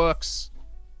 It works,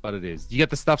 but it is. You get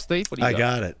the stuff, Steve? What do you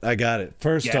got? I got it.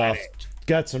 First off,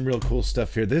 got some real cool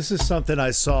stuff here. This is something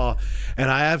I saw, and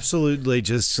I absolutely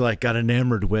just like got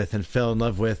enamored with and fell in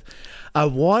love with. I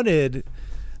wanted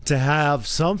to have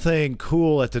something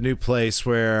cool at the new place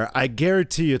where I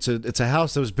guarantee you it's a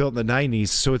house that was built in the 90s,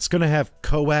 so it's going to have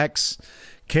coax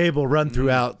cable run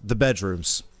throughout the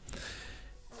bedrooms.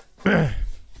 Now,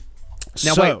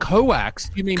 wait, coax?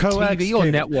 You mean coax TV or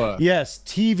cable. network? Yes,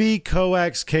 TV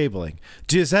coax cabling.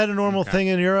 Is that a normal thing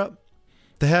in Europe?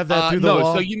 To have that through the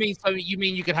wall? So you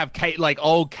mean you could have like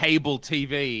old cable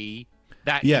TV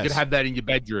that you could have that in your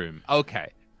bedroom?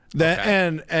 Okay.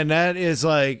 And that is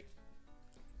like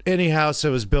any house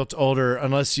that was built older,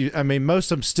 unless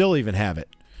most of them still even have it.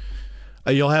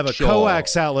 You'll have a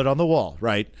coax outlet on the wall,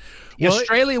 right? Well,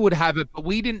 Australia would have it, but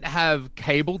we didn't have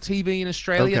cable TV in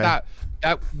Australia. Okay.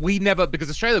 That we never, because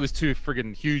Australia was too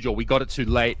friggin' huge, or we got it too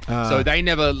late. So they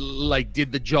never like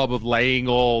did the job of laying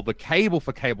all the cable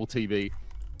for cable TV.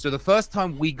 So the first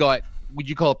time we got, would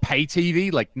you call it pay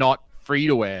TV, like not free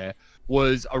to air,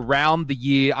 was around the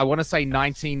year, I want to say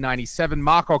 1997.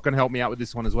 Marco can help me out with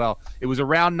this one as well. It was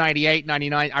around 98,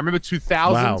 99. I remember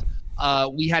 2000. Wow.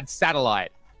 We had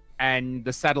satellite and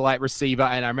the satellite receiver.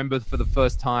 And I remember for the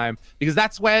first time, because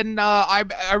that's when I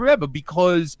remember,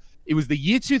 because it was the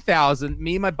year 2000.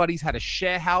 Me and my buddies had a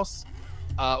share house.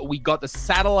 We got the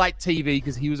satellite TV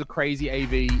because he was a crazy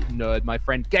AV nerd. My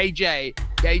friend Gay J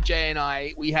and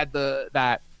I, we had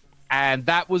that. And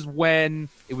that was when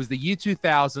it was the year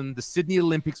 2000. The Sydney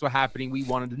Olympics were happening. We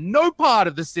wanted no part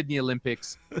of the Sydney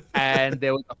Olympics. And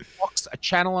there was a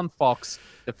channel on Fox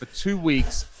that for 2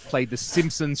 weeks played The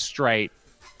Simpsons straight.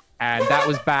 And that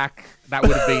was back, that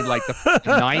would have been like the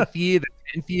 9th year,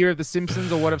 the 10th year of The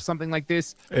Simpsons or whatever, something like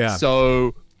this. Yeah.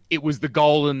 So it was the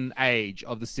golden age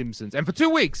of The Simpsons. And for 2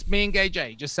 weeks, me and Gay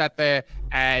J just sat there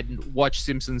and watched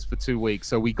Simpsons for 2 weeks.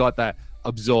 So we got that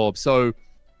absorbed. So,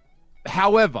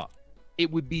 however, it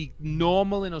would be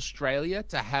normal in Australia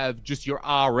to have just your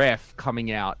RF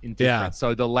coming out in different. Yeah.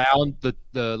 So the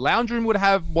lounge room would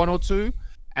have 1 or 2,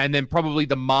 and then probably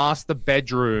the master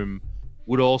bedroom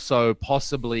would also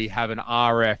possibly have an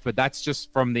RF, but that's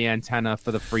just from the antenna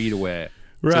for the free-to-air.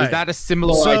 Right. So is that a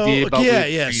similar idea? But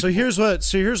yeah. So here's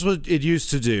what it used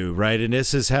to do, right? And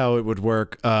this is how it would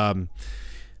work.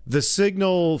 The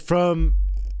signal from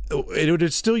it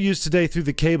would still use today through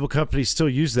the cable companies still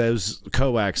use those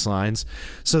coax lines.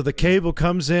 So the cable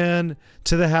comes in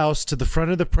to the house, to the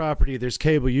front of the property. There's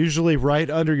cable usually right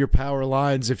under your power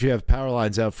lines if you have power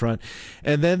lines out front.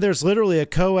 And then there's literally a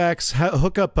coax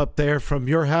hookup up there from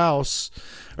your house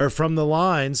or from the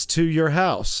lines to your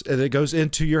house. And it goes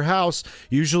into your house,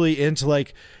 usually into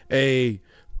like a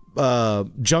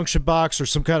junction box or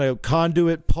some kind of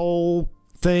conduit pole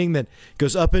thing that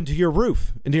goes up into your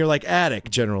roof, into your like attic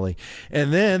generally,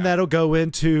 and then that'll go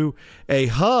into a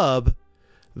hub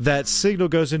that signal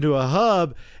goes into a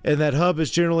hub, and that hub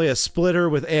is generally a splitter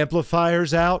with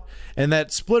amplifiers out, and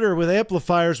that splitter with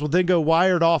amplifiers will then go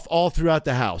wired off all throughout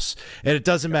the house, and it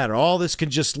doesn't matter. All this can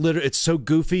just literally, it's so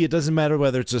goofy, it doesn't matter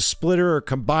whether it's a splitter or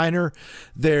combiner.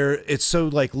 It's so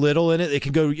like little in it, it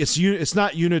can go, it's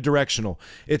not unidirectional,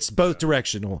 it's both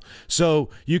directional, so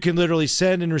you can literally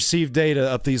send and receive data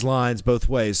up these lines both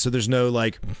ways. So there's no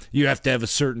like you have to have a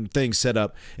certain thing set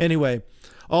up. Anyway,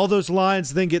 all those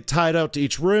lines then get tied out to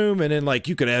each room, and then like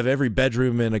you could have every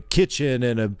bedroom and a kitchen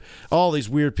and all these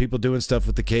weird people doing stuff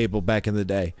with the cable back in the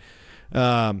day.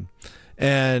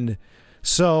 And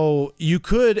so you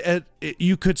could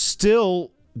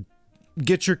still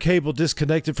get your cable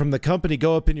disconnected from the company,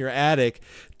 go up in your attic,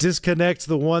 disconnect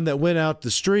the one that went out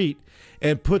the street,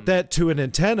 and put that to an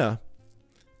antenna,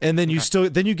 and then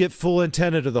you get full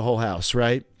antenna to the whole house,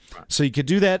 right? So you could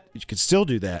do that. You could still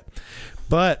do that,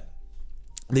 but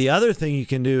the other thing you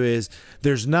can do is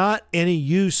there's not any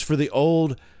use for the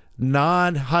old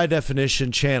non-high definition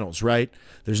channels, right?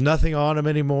 There's nothing on them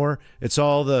anymore. It's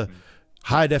all the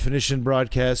high definition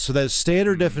broadcasts. So those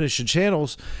standard definition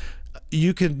channels,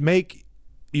 you can make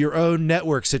your own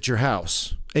networks at your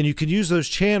house, and you can use those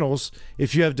channels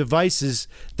if you have devices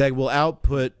that will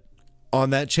output on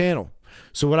that channel.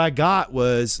 So what I got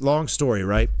was, long story,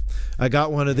 right? I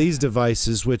got one of these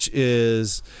devices, which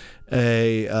is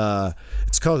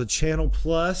it's called a Channel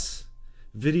Plus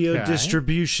video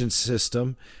distribution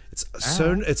system. It's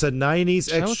it's a 90s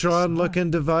Extron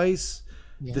looking device.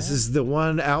 Yeah. This is the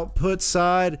one output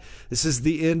side. This is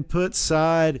the input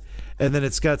side, and then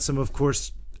it's got some, of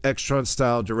course, Extron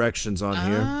style directions on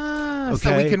here. Okay.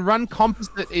 So we can run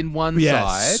composite in one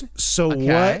side. So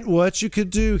what you could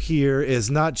do here is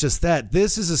not just that.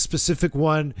 This is a specific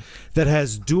one that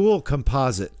has dual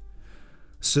composite.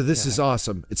 So this is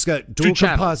awesome. It's got dual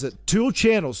composite, two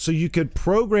channels. So you could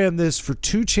program this for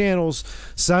 2 channels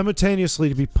simultaneously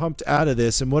to be pumped out of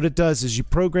this. And what it does is you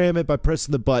program it by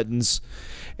pressing the buttons,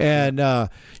 and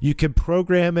you can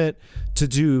program it to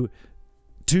do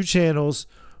 2 channels,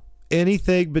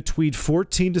 anything between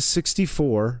 14 to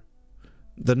 64,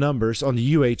 the numbers on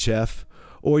the UHF,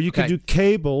 or you could do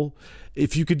cable.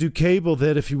 If you could do cable,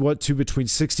 then if you want to, between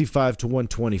 65 to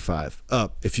 125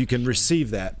 up, if you can receive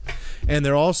that. And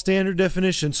they're all standard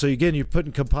definition. So again, you're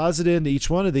putting composite into each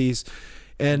one of these.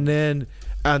 And then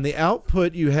on the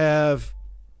output, you have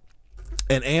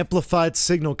an amplified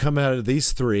signal coming out of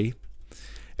these 3.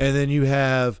 And then you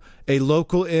have a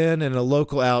local in and a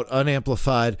local out,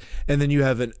 unamplified. And then you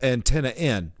have an antenna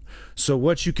in. So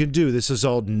what you can do, this is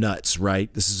all nuts,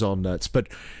 right? This is all nuts. But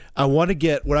I want to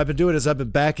get, what I've been doing is I've been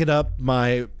backing up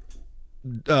my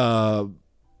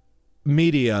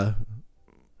media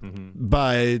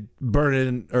by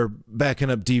burning or backing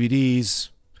up DVDs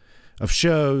of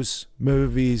shows,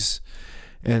 movies,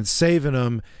 and saving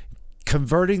them,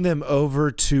 converting them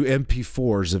over to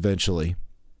MP4s eventually.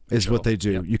 Is what they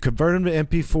do. Yep. You convert them to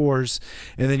MP4s,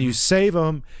 and then you save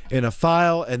them in a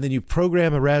file, and then you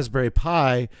program a Raspberry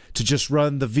Pi to just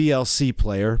run the VLC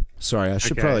player. Sorry, I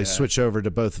should probably switch over to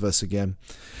both of us again.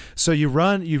 So you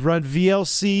run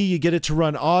VLC, you get it to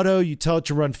run auto, you tell it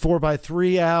to run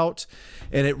 4x3 out,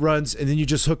 and it runs, and then you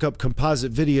just hook up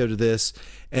composite video to this,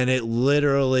 and it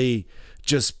literally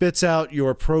just spits out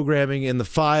your programming in the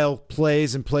file,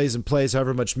 plays and plays and plays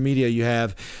however much media you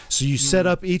have. So you set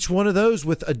up each one of those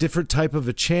with a different type of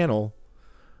a channel,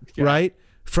 right?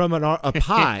 From a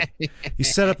Pi. You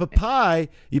set up a Pi,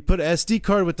 you put an SD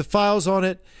card with the files on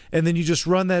it, and then you just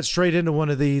run that straight into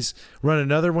one of these, run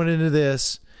another one into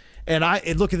this. And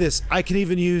look at this. I can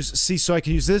even use, so I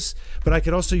can use this, but I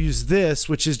can also use this,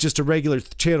 which is just a regular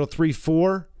channel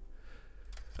 3/4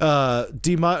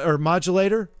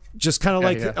 modulator. Just kind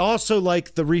of also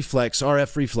like the reflex,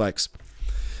 RF reflex.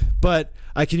 But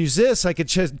I can use this. I could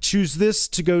choose this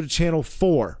to go to channel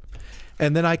 4.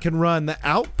 And then I can run the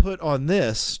output on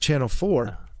this, channel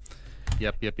 4.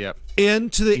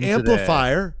 Into the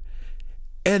amplifier.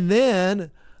 And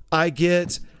then I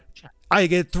get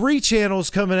 3 channels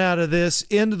coming out of this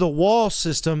into the wall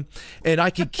system. And I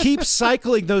can keep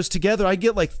cycling those together. I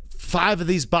get like 5 of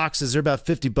these boxes. They're about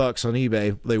 $50 on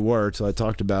eBay. They were till I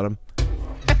talked about them.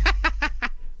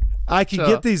 I can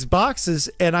get these boxes,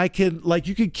 and I can, like,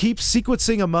 you can keep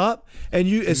sequencing them up, and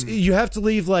you have to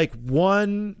leave like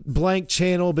 1 blank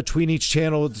channel between each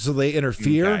channel so they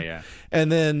interfere,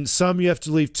 and then some you have to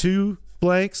leave 2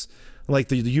 blanks, like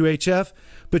the UHF.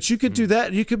 But you could do that,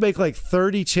 and you could make like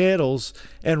 30 channels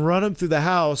and run them through the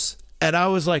house. And I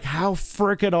was like, how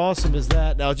freaking awesome is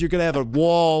that? Now you're going to have a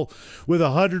wall with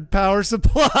 100 power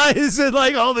supplies and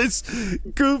like all this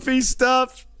goofy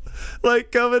stuff.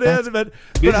 like coming in, but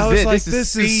I was like,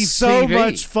 this is so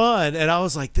much fun, and I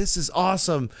was like, this is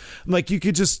awesome. I'm like, you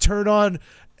could just turn on,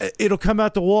 it'll come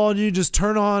out the wall, and you just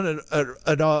turn on a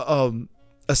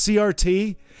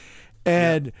CRT,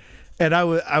 and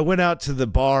I went out to the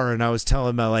bar and I was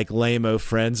telling my like lame-o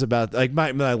friends about like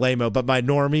my lame-o, but my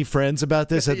normie friends about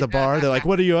this at the bar. They're like,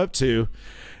 "What are you up to?"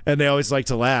 And they always like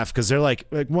to laugh because they're like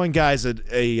one guy's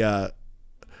a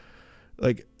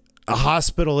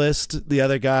hospitalist, the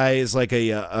other guy is like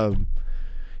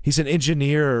he's an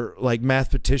engineer, like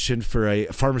mathematician for a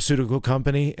pharmaceutical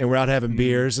company, and we're out having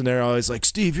beers, and they're always like,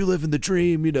 "Steve, you're living the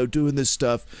dream, you know, doing this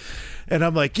stuff." And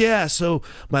I'm like, yeah, so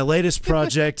my latest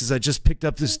project is I just picked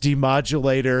up this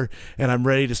demodulator, and I'm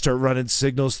ready to start running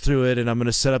signals through it, and I'm going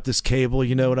to set up this cable,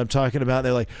 you know what I'm talking about? And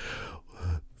they're like,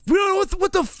 we don't know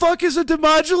what the fuck is a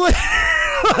demodulator?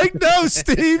 Like, no,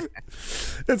 Steve.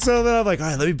 And so then I'm like, all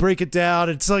right, let me break it down.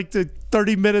 It's like the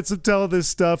 30 minutes of telling this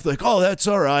stuff. Like, oh, that's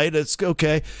all right. It's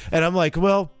okay. And I'm like,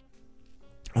 well,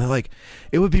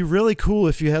 it would be really cool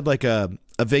if you had like a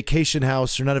vacation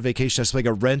house, or not a vacation house, like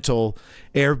a rental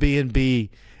Airbnb.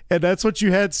 And that's what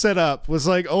you had set up, was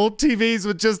like old TVs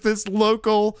with just this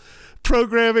local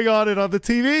programming on it on the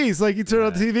TVs. Like you turn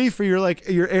on the TV for your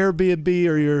Airbnb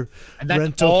or your and that's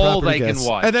rental all property they guests. can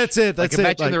watch. And that's it. That's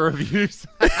like, it. Imagine the reviews.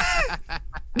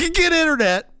 You get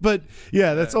internet, but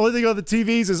yeah, that's the only thing on the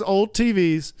TVs is old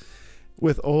TVs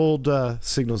with old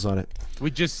signals on it.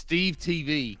 With just Steve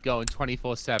TV going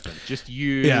 24/7. Just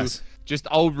you. Yes. Just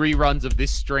old reruns of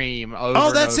this stream over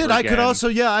Oh, that's and over it. again. I could also,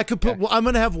 I could put, well, I'm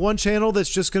going to have one channel that's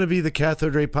just going to be the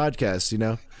Cathode Ray podcast, you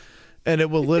know? And it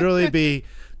will literally be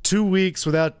 2 weeks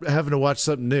without having to watch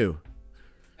something new.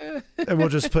 And we'll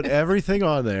just put everything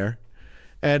on there.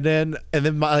 And then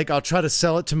I'll try to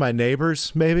sell it to my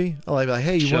neighbors, maybe. I'll be like,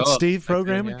 hey, you want Steve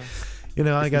programming? You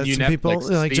know, I got some people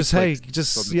like,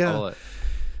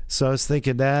 So I was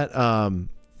thinking that.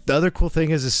 The other cool thing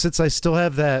is since I still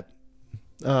have that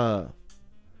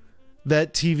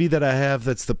TV that I have,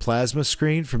 that's the plasma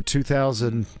screen from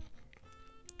 2000.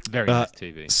 Very nice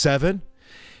TV. 7.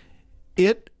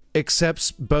 It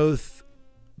accepts both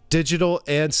digital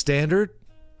and standard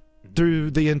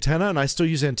through the antenna, and I still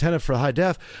use antenna for high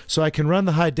def, so I can run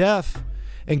the high def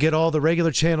and get all the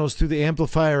regular channels through the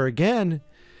amplifier again,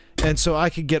 and so I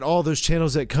can get all those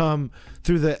channels that come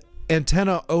through the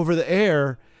antenna over the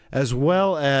air, as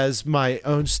well as my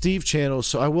own Steve channels.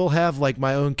 So I will have like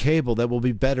my own cable that will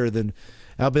be better than,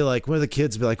 I'll be like, one of the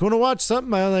kids will be like, want to watch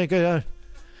something? I'm like,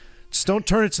 just don't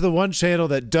turn it to the one channel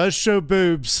that does show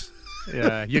boobs.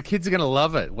 Yeah, your kids are going to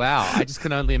love it. Wow. I just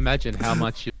can only imagine how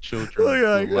much your children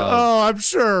will love. Oh, I'm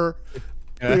sure.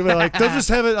 They'll just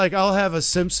have it, like, I'll have a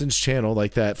Simpsons channel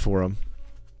like that for them.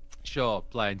 Sure,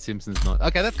 playing Simpsons.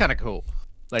 Okay, that's kind of cool.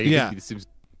 Like, you can see the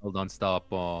Simpsons hold on, stop,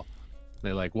 or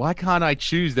they're like, why can't I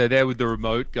choose? They're there with the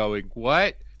remote going,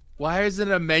 what? Why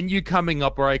isn't a menu coming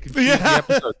up where I can choose the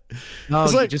episode? No,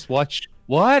 you just watch.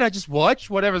 What? I just watch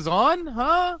whatever's on?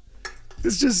 Huh?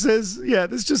 This just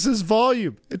says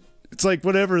volume. It's like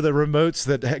whatever the remotes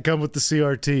that come with the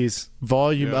CRTs.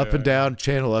 Volume up and down,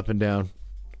 channel up and down.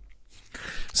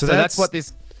 So that's what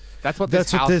this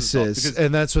is.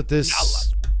 And that's what this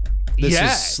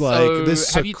is like. This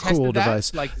is a cool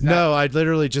device. No, I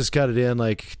literally just got it in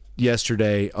like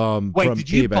yesterday. Wait, from did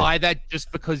you eBay. buy that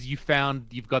just because you've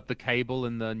got the cable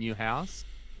in the new house?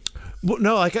 Well,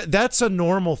 no, like that's a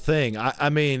normal thing. I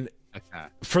mean,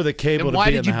 for the cable to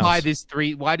be in the house.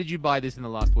 Why did you buy this in the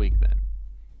last week then?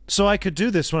 So I could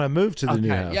do this when I moved to the new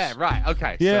house. Yeah, right.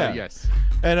 Okay. Yeah. So, yes.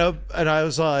 And I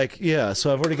was like, yeah.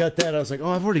 So I've already got that. I was like, oh,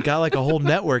 I've already got like a whole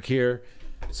network here.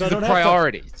 So the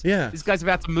priorities. Yeah. This guy's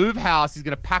about to move house. He's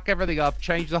gonna pack everything up,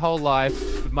 change the whole life.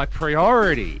 But my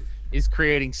priority is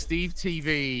creating Steve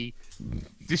TV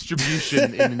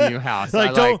distribution in the new house.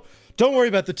 Like, don't worry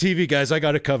about the TV, guys. I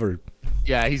got it covered.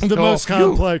 Yeah, he's the most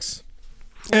complex.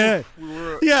 Yeah,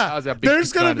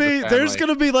 there's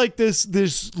gonna be like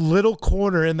this little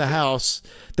corner in the house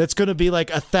that's gonna be like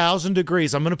 1,000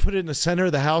 degrees. I'm gonna put it in the center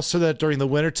of the house so that during the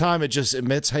wintertime it just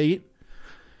emits heat,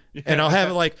 and I'll have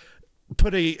it like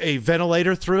put a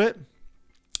ventilator through it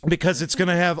because it's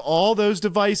gonna have all those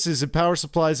devices and power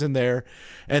supplies in there,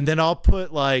 and then I'll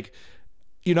put like,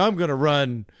 you know, I'm gonna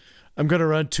run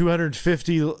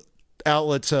 250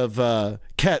 outlets of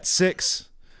Cat 6.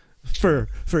 For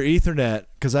Ethernet,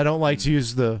 because I don't like to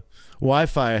use the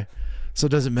Wi-Fi, so it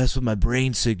doesn't mess with my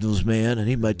brain signals, man. I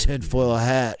need my tinfoil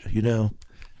hat, you know.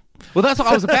 Well, that's what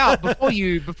I was about before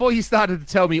you started to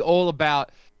tell me all about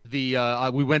the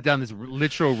we went down this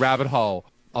literal rabbit hole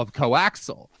of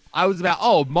coaxial. I was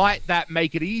about, might that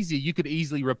make it easier? You could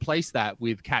easily replace that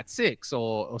with Cat 6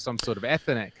 or some sort of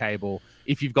Ethernet cable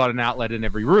if you've got an outlet in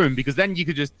every room, because then you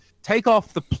could just take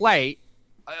off the plate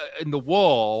in the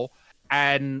wall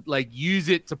and like use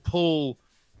it to pull,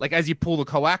 like as you pull the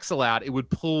coaxial out, it would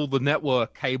pull the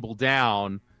network cable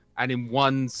down, and in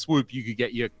one swoop you could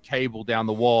get your cable down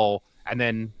the wall. And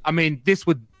then, I mean, this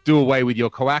would do away with your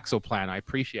coaxial plan. I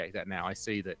appreciate that now. I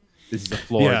see that this is a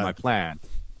flaw in my plan.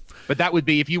 But that would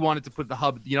be if you wanted to put the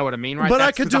hub, you know what I mean, right? But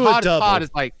I could do a double. The hardest part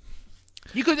is like,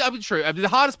 you could, I mean, true. I mean, the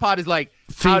hardest part is like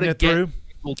feeding how to it get through.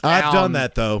 I've done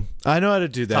that though. I know how to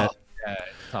do that.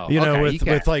 You know,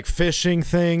 with like fishing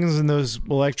things and those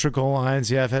electrical lines.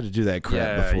 Yeah, I've had to do that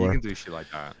crap before. You can do shit like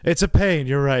that. It's a pain.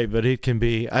 You're right, but it can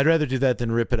be. I'd rather do that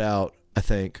than rip it out, I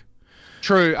think.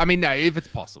 True. I mean, no, if it's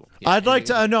possible. Yeah, I'd like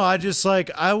to. No, I just like.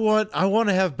 I want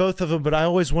to have both of them, but I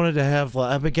always wanted to have.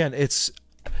 Again, it's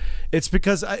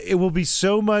because it will be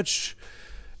so much.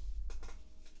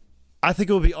 I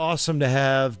think it would be awesome to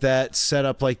have that set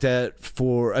up like that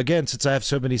for, again, since I have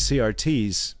so many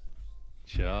CRTs.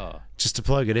 Sure. Just to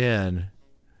plug it in.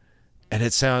 And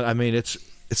it sounds, I mean, it's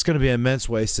going to be an immense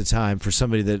waste of time for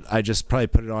somebody that I just probably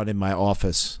put it on in my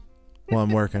office while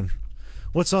I'm working.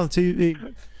 What's on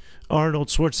TV? Arnold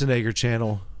Schwarzenegger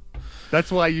channel.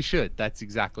 That's why you should. That's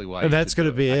exactly why. And that's going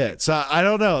to be it. So I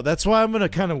don't know. That's why I'm going to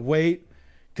kind of wait,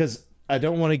 because I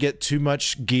don't want to get too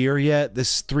much gear yet.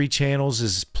 This 3 channels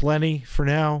is plenty for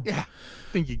now. Yeah,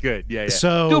 I think you're good. Yeah, yeah.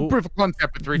 So do a proof of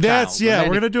concept with 3 channels. Yeah,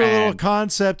 we're gonna do a little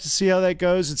concept to see how that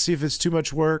goes and see if it's too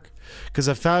much work. Because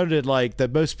I found it like the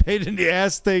most pain in the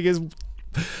ass thing is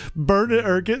burn it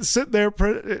or sitting there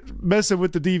messing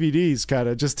with the DVDs. Kind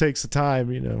of just takes the time,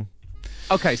 you know.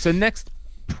 Okay, so next,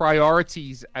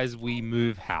 priorities as we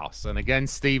move house. And again,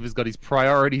 Steve has got his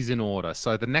priorities in order.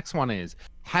 So the next one is,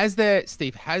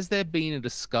 Steve, has there been a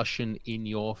discussion in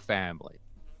your family,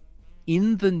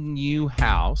 in the new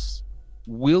house,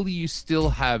 will you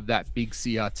still have that big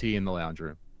CRT in the lounge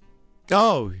room?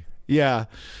 Oh, yeah.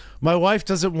 My wife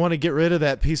doesn't want to get rid of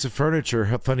that piece of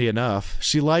furniture, funny enough.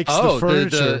 She likes the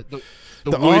furniture. The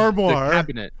wood, armoire. The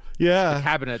cabinet. Yeah. The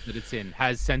cabinet that it's in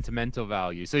has sentimental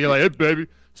value. So you're like, hey, baby,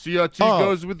 CRT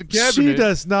goes with the cabinet. She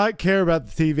does not care about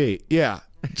the TV. Yeah.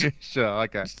 Sure,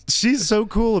 okay. She's so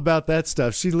cool about that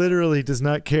stuff. She literally does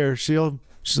not care.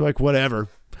 She's like, whatever.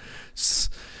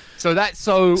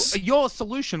 So your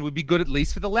solution would be good at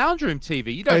least for the lounge room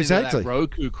TV. You don't need that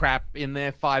Roku crap in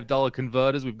there, $5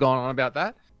 converters. We've gone on about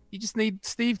that. You just need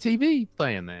Steve TV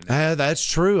playing there now. That's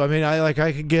true. I mean, I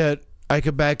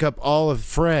could back up all of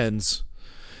Friends,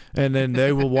 and then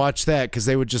they will watch that because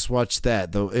they would just watch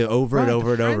that over and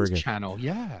over and over again. Channel,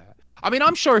 yeah. I mean,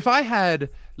 I'm sure if I had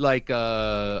like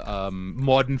a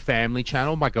Modern Family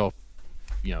channel, my girl,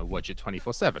 you know, watch it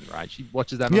 24/7, right? She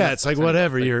watches that. Yeah, it's like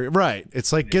whatever. You're right.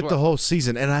 It's like get the whole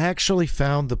season. And I actually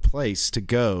found the place to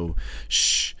go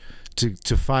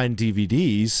to find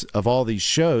DVDs of all these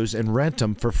shows and rent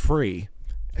them for free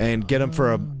and get them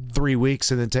for 3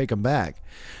 weeks and then take them back.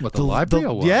 What, the library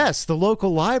or what? Yes, the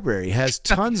local library has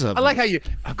tons of them. I like how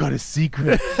I've got a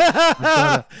secret.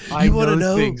 You want to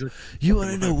know? You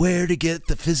want to know where to get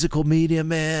the physical media,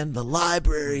 man? The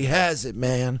library has it,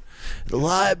 man. The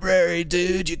library,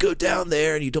 dude. You go down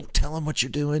there and you don't tell them what you're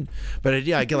doing. But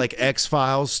yeah, I get like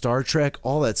X-Files, Star Trek,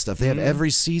 all that stuff. They have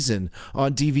every season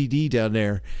on DVD down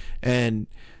there. And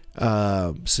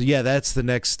so yeah, that's the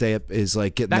next step, is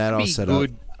like getting that all set up.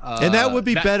 And that would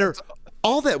be better.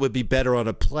 All that would be better on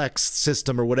a Plex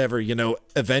system or whatever, you know,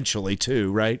 eventually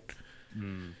too, right?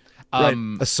 Right.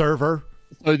 A server.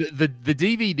 So the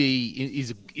DVD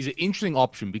is an interesting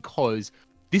option, because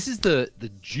this is the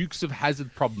Dukes of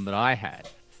Hazzard problem that I had,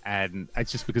 and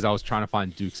it's just because I was trying to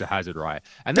find Dukes of Hazzard right,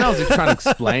 and then I was just trying to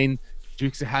explain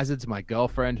Dukes of Hazzard to my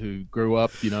girlfriend who grew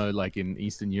up, you know, like in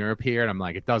Eastern Europe here, and I'm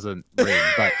like, it doesn't ring,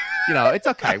 but you know, it's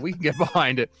okay, we can get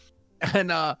behind it,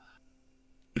 and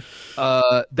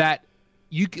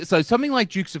so something like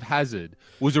Dukes of Hazzard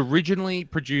was originally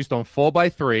produced on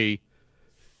 4:3,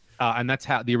 and that's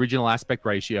how the original aspect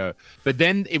ratio. But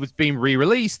then it was being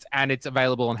re-released, and it's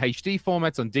available on HD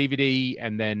formats on DVD,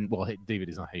 and then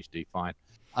DVD's not HD, fine.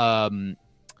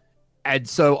 And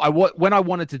so when I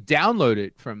wanted to download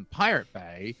it from Pirate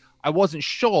Bay, I wasn't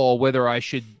sure whether I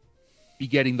should be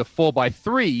getting the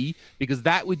 4:3, because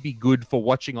that would be good for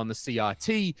watching on the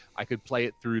CRT. I could play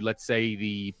it through, let's say,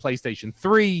 the PlayStation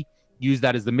 3. Use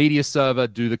that as the media server,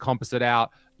 do the composite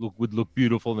out, would look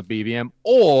beautiful in the BVM.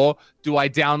 Or do I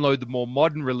download the more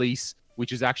modern release,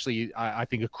 which is actually, I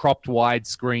think, a cropped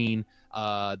widescreen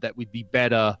that would be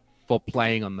better for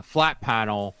playing on the flat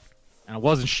panel. And I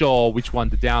wasn't sure which one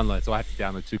to download, so I had to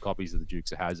download 2 copies of the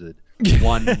Dukes of Hazzard.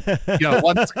 One's in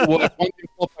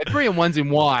 4:3 and one's in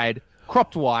wide,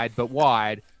 cropped wide, but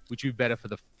wide, which would be better for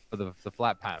the for the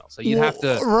flat panel. So you'd have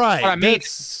to. Right. What I mean,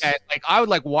 like I would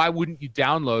like, why wouldn't you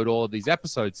download all of these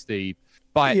episodes, Steve?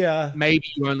 But maybe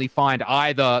you only find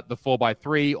either the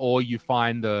 4x3 or you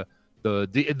find the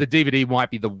DVD might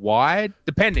be the wide,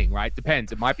 depending, right?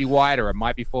 Depends. It might be wide or it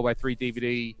might be 4x3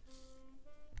 DVD.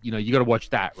 You know, you got to watch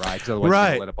that, right? Because otherwise,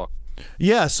 right. Letterbox.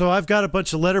 Yeah, so I've got a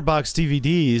bunch of Letterbox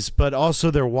DVDs, but also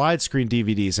they're widescreen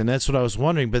DVDs, and that's what I was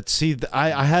wondering. But see,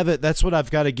 I have it. That's what I've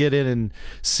got to get in and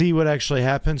see what actually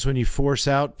happens when you force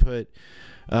output,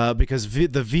 because the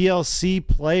VLC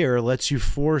player lets you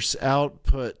force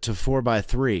output to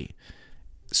 4x3.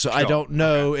 So sure. I don't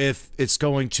know if it's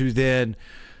going to then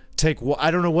take. I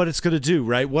don't know what it's going to do.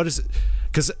 Right? What is it?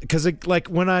 Because like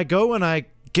when I go and I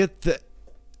get the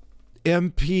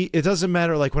MP, it doesn't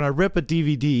matter. Like when I rip a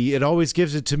DVD, it always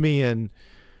gives it to me in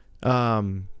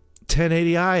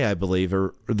 1080i, I believe,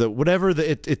 or the whatever.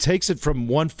 It takes it from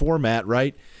one format,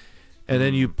 right? And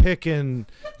then you pick in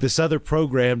this other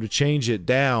program to change it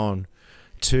down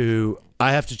to.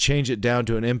 I have to change it down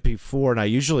to an MP4, and I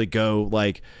usually go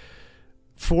like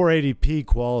 480p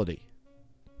quality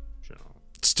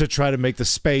to try to make the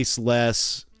space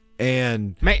less.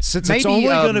 And since it's only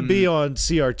going to be on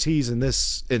CRTs in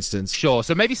this instance. Sure.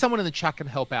 So maybe someone in the chat can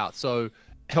help out. So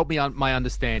help me on my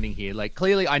understanding here. Like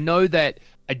clearly I know that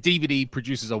a DVD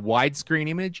produces a widescreen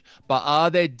image, but are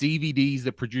there DVDs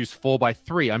that produce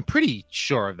 4x3? I'm pretty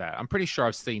sure of that. I'm pretty sure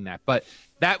I've seen that. But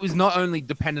that was not only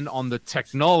dependent on the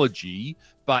technology,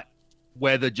 but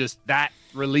whether just that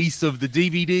release of the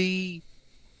DVD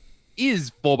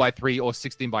is 4x3 or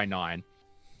 16:9.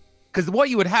 Because what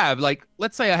you would have, like,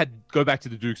 let's say I had go back to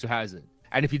the Dukes of Hazzard,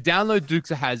 and if you download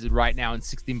Dukes of Hazzard right now in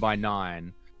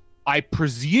 16:9, I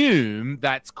presume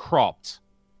that's cropped,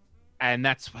 and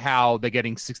that's how they're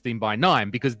getting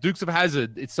 16:9. Because Dukes of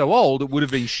Hazzard, it's so old, it would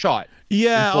have been shot.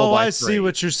 Yeah, oh, I see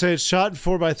what you're saying. Shot in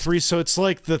 4x3, so it's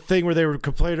like the thing where they were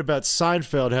complaining about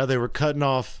Seinfeld, how they were cutting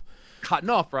off,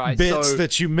 right? Bits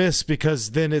that you miss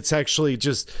because then it's actually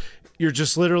just. You're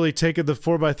just literally taking the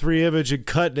 4x3 image and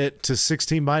cutting it to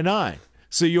 16:9.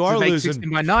 So you are losing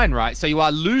 16:9, right? So you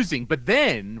are losing. But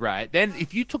then, right, then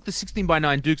if you took the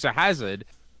 16:9 Dukes of Hazzard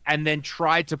and then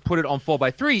tried to put it on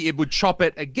 4x3, it would chop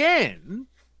it again.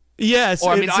 Yes.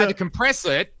 Or I mean, either compress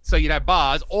it so you'd have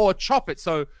bars, or chop it.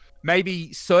 So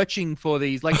maybe searching for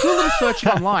these, like do a little searching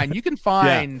online. You can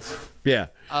find. Yeah.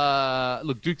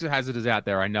 Look, Dukes of Hazzard is out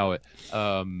there. I know it.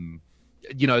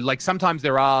 You know, like sometimes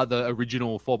there are the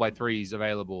original 4x3s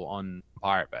available on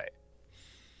Pirate Bay.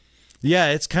 Yeah,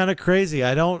 it's kind of crazy.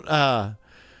 I don't.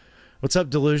 What's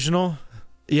up, Delusional?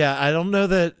 Yeah, I don't know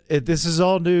that this is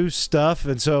all new stuff,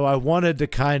 and so I wanted to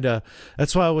kind of.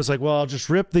 That's why I was like, well, I'll just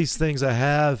rip these things I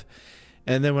have,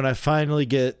 and then when I finally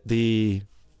get the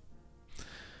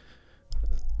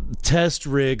test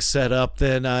rig set up,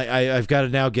 then I've got to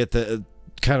now get the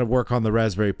kind of work on the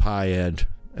Raspberry Pi end.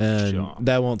 And sure.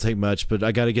 That won't take much, but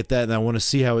I got to get that, and I want to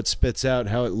see how it spits out,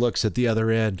 how it looks at the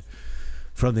other end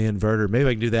from the inverter. Maybe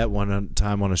I can do that one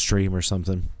time on a stream or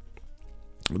something.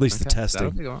 At least the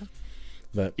testing.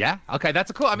 But yeah, okay,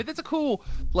 that's a cool. I mean, that's a cool.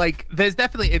 Like, there's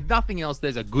definitely, if nothing else,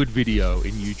 there's a good video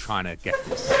in you trying to get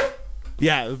this.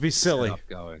 Yeah, it would be silly.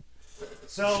 Going.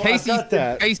 So Casey, I got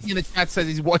that. Casey in the chat says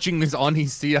he's watching this on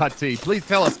his CRT. Please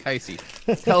tell us, Casey.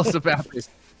 Tell us about this.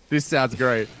 This sounds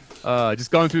great. Just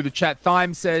going through the chat,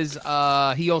 Thyme says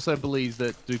he also believes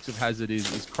that Dukes of Hazzard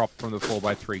is cropped from the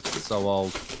 4x3 because it's so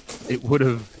old. It would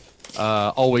have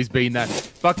always been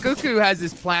that. But Cuckoo has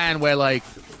this plan where, like,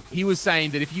 he was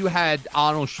saying that if you had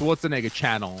Arnold Schwarzenegger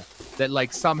channel, that,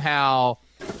 like, somehow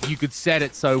you could set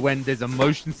it so when there's a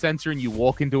motion sensor and you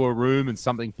walk into a room and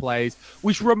something plays,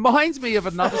 which reminds me of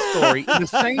another story in the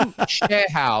same share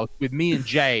house with me and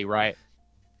Jay, right?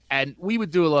 And we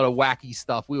would do a lot of wacky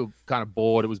stuff. We were kind of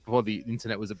bored. It was before the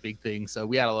internet was a big thing. So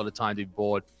we had a lot of time to be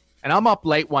bored. And I'm up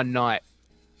late one night.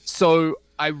 So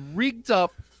I rigged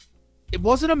up. It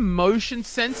wasn't a motion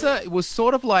sensor. It was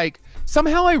sort of like,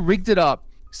 somehow I rigged it up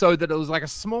so that it was like a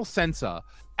small sensor.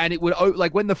 And it would,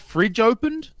 like when the fridge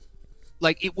opened,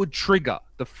 like it would trigger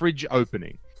the fridge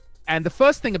opening. And the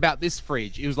first thing about this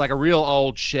fridge, it was like a real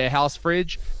old share house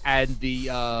fridge. And the,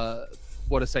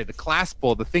 the clasp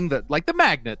or the thing that, like the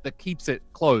magnet that keeps it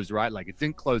closed, right? Like it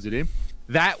didn't close it in.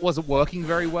 That wasn't working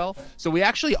very well. So we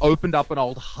actually opened up an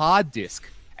old hard disk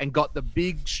and got the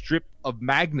big strip of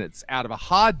magnets out of a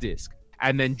hard disk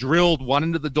and then drilled one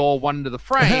into the door, one into the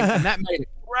frame. And that made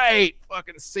a great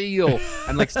fucking seal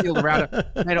and like sealed around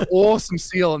it. Made an awesome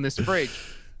seal in this fridge.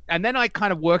 And then I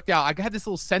kind of worked out, I had this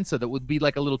little sensor that would be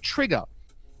like a little trigger.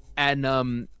 And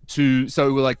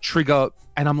so we're like trigger,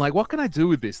 and I'm like, what can I do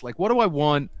with this? Like, what do I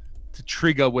want to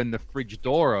trigger when the fridge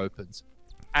door opens?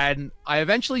 And I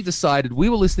eventually decided we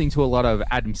were listening to a lot of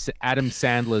Adam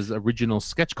Sandler's original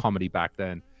sketch comedy back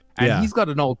then. And he's got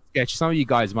an old sketch. Some of you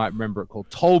guys might remember it called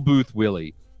Toll Booth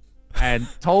Willie. And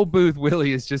Toll Booth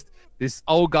Willie is just this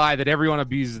old guy that everyone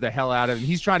abuses the hell out of. And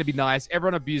he's trying to be nice.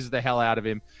 Everyone abuses the hell out of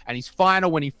him. And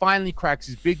when he finally cracks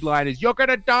his big line is, "You're going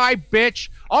to die, bitch.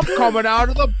 I'm coming out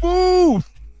of the booth."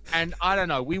 And I don't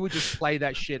know, we would just play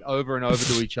that shit over and over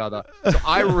to each other. So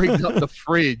I rigged up the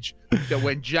fridge that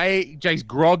when Jay's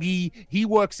groggy, he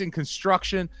works in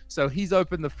construction. So he's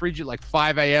opened the fridge at like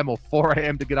 5 a.m. or 4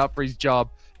 a.m. to get up for his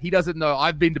job. He doesn't know.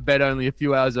 I've been to bed only a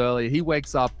few hours earlier. He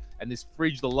wakes up and this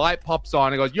fridge, the light pops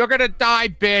on and goes, "You're going to die,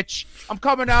 bitch. I'm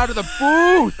coming out of the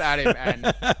booth" at him.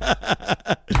 And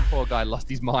poor guy lost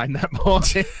his mind that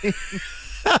morning.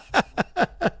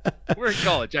 We're in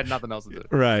college. I had nothing else to do.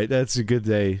 Right. That's a good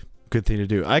thing to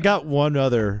do. I got one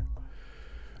other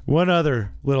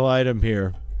little item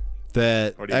here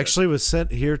that actually was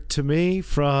sent here to me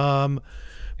from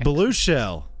Blue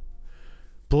Shell.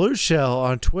 Blue Shell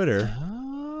on Twitter.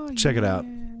 Check it out.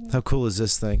 How cool is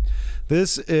this thing?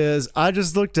 This is, I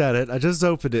just looked at it. I just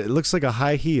opened it. It looks like a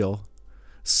high heel.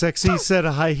 Sexy set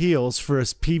of high heels for a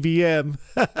PVM,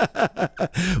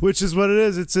 which is what it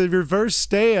is. It's a reverse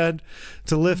stand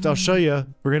to lift. I'll show you.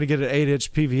 We're going to get an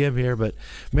 8-inch PVM here, but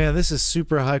man, this is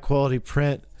super high quality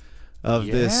print of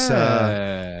this.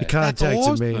 He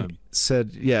contacted me,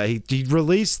 said, yeah, he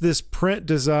released this print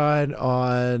design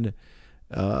on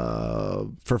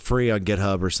for free on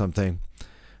GitHub or something.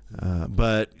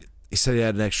 But he said he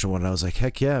had an extra one. I was like,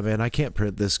 heck yeah, man! I can't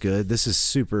print this good. This is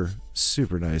super,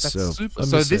 super nice. That's super.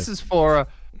 So this is for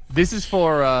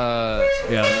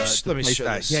yeah. Let me show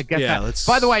this. Yeah, get that.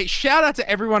 By the way, shout out to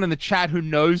everyone in the chat who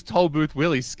knows Toll Booth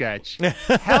Willie's sketch.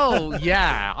 Hell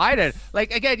yeah, I don't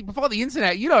like again before the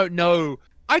internet. You don't know.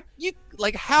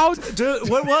 How? Dude,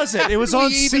 what was it? It was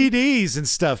on CDs and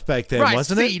stuff back then,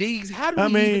 wasn't it? CDs. How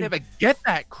did we even ever get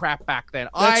that crap back then?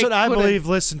 That's what I believe.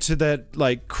 Listen to that,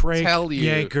 like Crank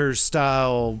Yankers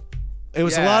style. It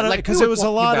was a lot of because it was a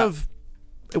lot of.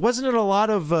 It wasn't it a lot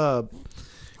of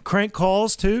crank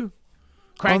calls too.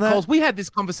 Crank calls. We had this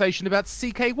conversation about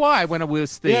CKY when I was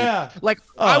Steve. Yeah. Like,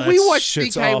 we watched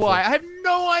CKY. Awful. I have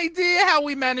no idea how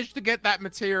we managed to get that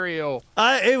material.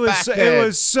 It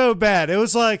was so bad. It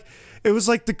was like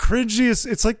the cringiest.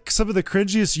 It's like some of the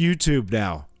cringiest YouTube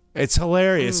now. It's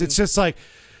hilarious. It's just like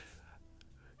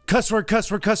cuss word,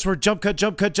 jump cut,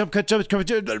 and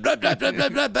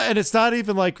it's not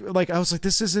even like I was like,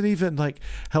 this isn't even like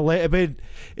hilarious. I mean,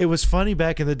 it was funny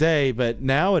back in the day, but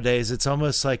nowadays it's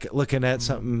almost like looking at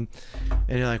something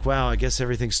and you're like, wow, I guess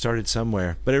everything started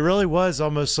somewhere. But it really was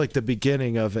almost like the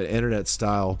beginning of an internet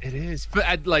style. It is.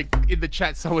 But like in the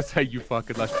chat, someone say you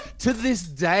fucking lush. To this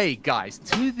day, guys,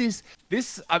 to this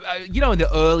you know, in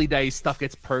the early days, stuff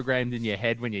gets programmed in your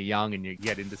head when you're young and you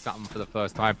get into something for the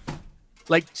first time.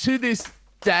 Like to this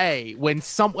day, when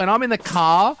I'm in the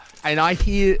car and I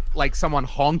hear like someone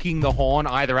honking the horn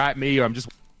either at me or I'm just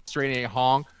straight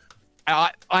honk,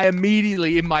 I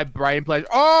immediately in my brain plays,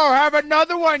 "Oh, have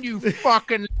another one, you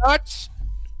fucking nuts!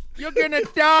 You're gonna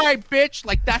die, bitch!"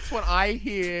 Like that's what I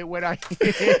hear when I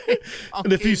hear.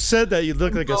 And if you said that, you'd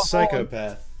look like a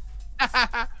psychopath.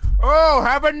 Oh,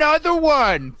 have another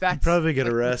one! That's you'd probably get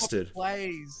arrested.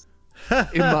 Plays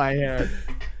in my head.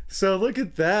 So look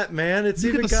at that, man. It's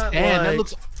even got like, that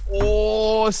looks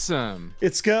awesome.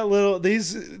 It's got little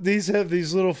these have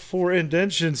these little 4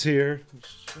 indentions here.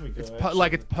 It's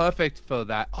perfect for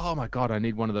that. Oh my god, I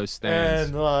need one of those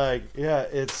stands. And like, yeah,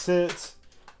 it sits,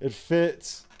 it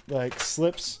fits, like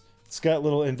slips. It's got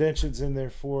little indentions in there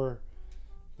for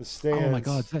the stands. Oh my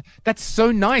god, that's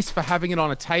so nice for having it on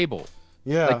a table.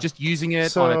 Yeah, like just using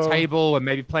it on a table and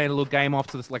maybe playing a little game off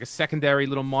to this like a secondary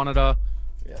little monitor.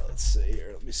 Yeah, let's see here.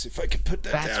 Let me see if I can put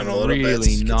that down a little really bit. So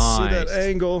you nice. can see that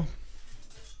angle.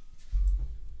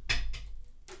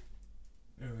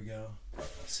 There we go.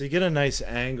 So you get a nice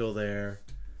angle there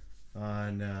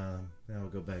on. Now we'll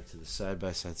go back to the side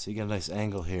by side. So you get a nice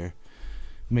angle here.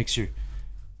 Makes your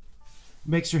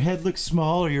head look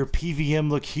small or your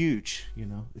PVM look huge. You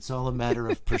know, it's all a matter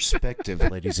of perspective,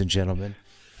 ladies and gentlemen.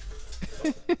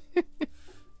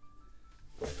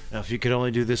 Now, if you could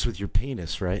only do this with your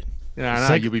penis, right? Yeah, I know,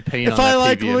 like, you'll be peeing if on I that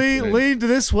like PVM leaned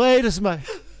this way, does my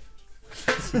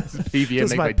PVM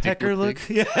does make my pecker look?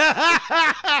 Yeah.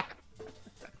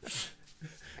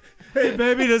 Hey,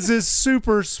 baby, does this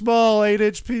super small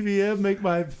 8-inch PVM make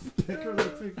my pecker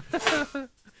look big?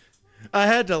 I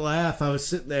had to laugh. I was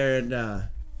sitting there and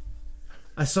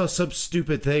I saw some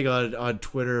stupid thing on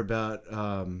Twitter about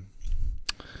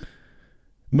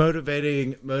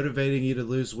motivating you to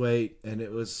lose weight, and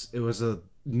it was a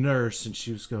nurse, and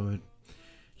she was going,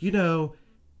 you know,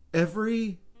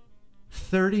 every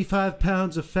 35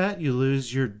 pounds of fat you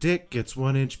lose, your dick gets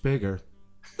 1 inch bigger.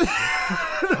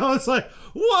 I was like,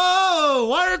 whoa,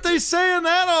 why aren't they saying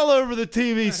that all over the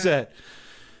TV set?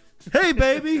 Hey,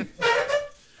 baby.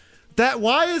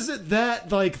 Why is it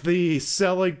that like the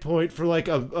selling point for like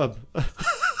a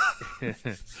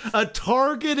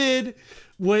targeted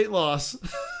weight loss?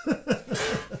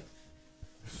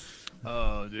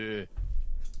 Oh, dude.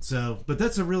 So, but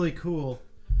that's a really cool.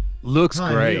 Looks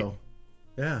great. Heel.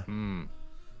 Yeah.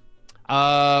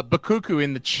 Bakuku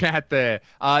in the chat there.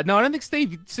 No, I don't think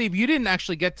Steve, you didn't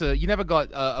actually get to. You never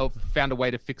got found a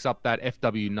way to fix up that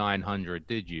FW900,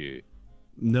 did you?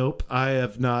 Nope, I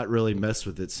have not really messed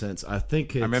with it since. I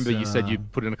think it's, I remember you said you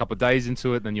put in a couple of days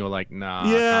into it, then you were like,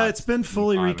 nah. Yeah, it's been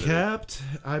fully recapped.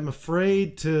 I'm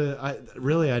afraid to.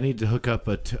 I need to hook up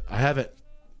I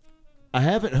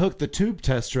haven't hooked the tube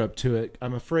tester up to it.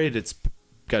 I'm afraid it's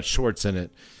got shorts in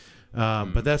it.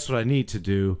 But that's what I need to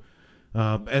do.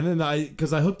 And then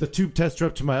because I hooked the tube tester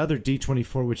up to my other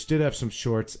D24, which did have some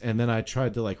shorts, and then I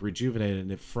tried to like rejuvenate it,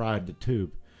 and it fried the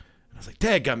tube. And I was like,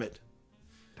 dadgummit.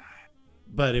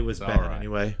 But it was bad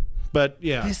anyway. But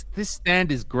yeah, this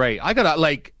stand is great. I gotta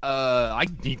I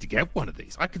need to get one of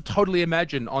these. I could totally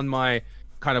imagine on my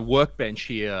kind of workbench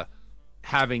here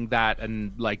having that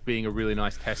and like being a really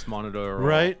nice test monitor.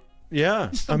 Right.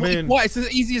 Yeah. I mean, why? It's the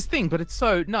easiest thing, but it's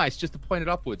so nice just to point it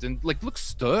upwards and like looks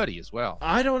sturdy as well.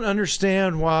 I don't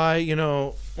understand why,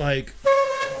 like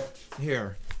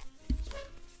here.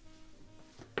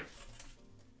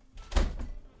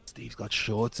 Steve's got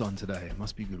shorts on today. It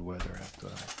must be good weather after.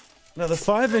 Now the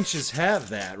 5 inches have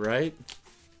that, right?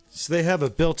 So they have a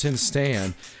built-in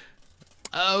stand.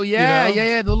 Oh yeah,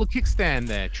 yeah, the little kickstand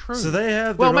there. True. So they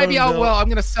have. Well, maybe I'm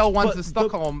gonna sell one to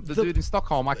Stockholm. The dude in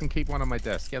Stockholm, I can keep one on my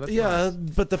desk. Yeah, that's nice.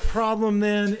 But the problem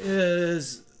then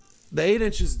is the 8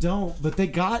 inches don't. But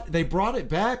they brought it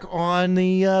back on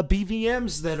the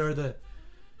BVMs that are the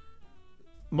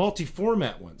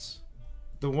multi-format ones.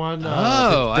 The one.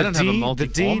 I don't have a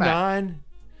multi-format. The D9.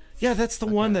 Yeah, that's the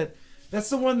one that. That's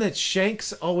the one that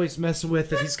Shank's always messing with.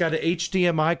 That he's got an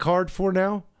HDMI card for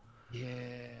now. Yeah.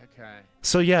 Okay.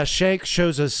 So yeah, Shank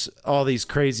shows us all these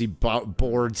crazy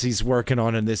boards he's working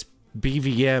on in this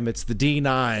BVM. It's the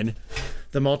D9,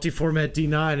 the multi-format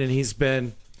D9, and he's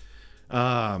been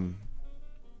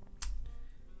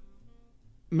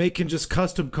making just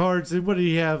custom cards. And what do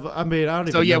you have? I mean, I don't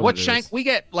even know. So yeah, what Shank? We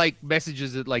get like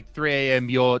messages at like 3 a.m.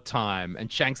 your time, and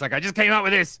Shank's like, I just came up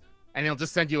with this. And he'll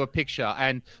just send you a picture.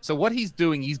 And so what he's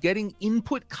doing, he's getting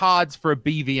input cards for a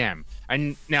BVM.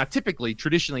 And now typically,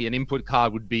 traditionally, an input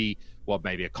card would be, well,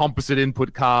 maybe a composite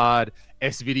input card,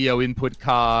 S-video input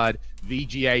card,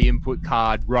 VGA input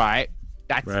card, right?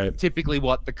 That's typically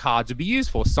what the cards would be used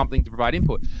for, something to provide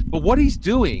input. But what he's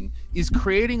doing is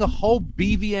creating a whole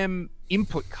BVM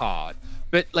input card,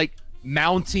 but like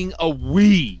mounting a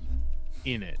Wii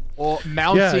in it, or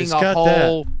mounting a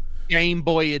whole Game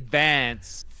Boy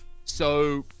Advance.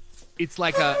 So it's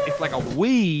like a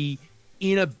Wii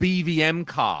in a BVM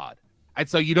card. And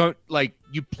so you don't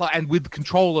you play, and with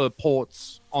controller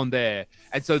ports on there.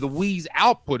 And so the Wii's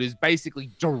output is basically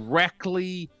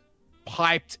directly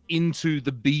piped into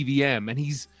the BVM. And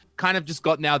he's kind of just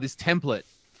got now this template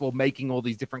for making all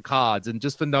these different cards. And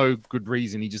just for no good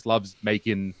reason, he just loves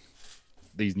making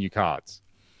these new cards.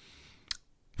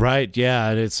 Right.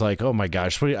 Yeah. And it's like, oh my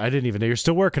gosh, I didn't even know you're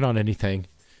still working on anything.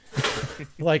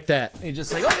 Like that. And you're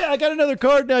just like, oh yeah, I got another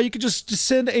card now. You can just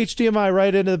send HDMI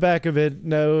right into the back of it.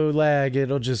 No lag.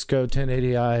 It'll just go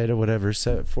 1080i or whatever,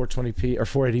 420p or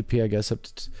 480p, I guess. Up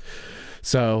to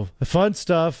so fun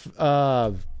stuff.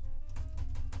 But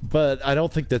I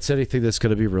don't think that's anything that's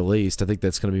going to be released. I think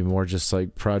that's going to be more just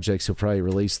like projects. He'll probably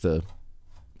release the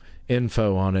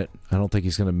info on it. I don't think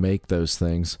he's going to make those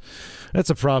things. That's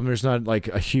a problem. There's not like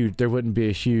there wouldn't be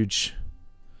a huge.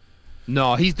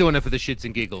 No, he's doing it for the shits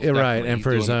and giggles. Yeah, right, and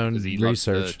for his own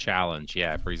research. Challenge,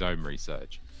 yeah, for his own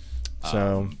research.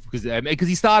 So, because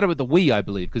he started with the Wii, I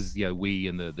believe, because Wii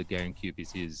and the GameCube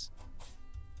is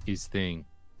his thing.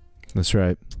 That's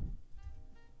right.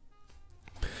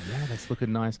 Yeah, that's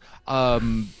looking nice.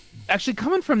 Actually,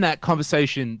 coming from that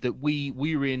conversation that we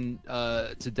were in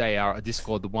today, our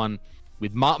Discord, the one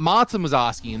with Martin was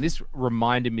asking, and this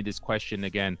reminded me of this question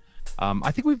again. I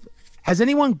think has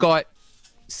anyone got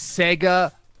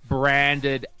Sega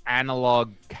branded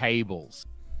analog cables?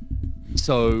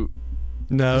 So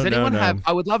does anyone have?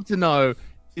 I would love to know.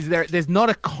 There's not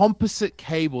a composite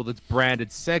cable that's branded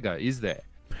Sega, is there?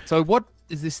 So what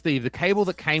is this, Steve? The cable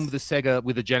that came with the Sega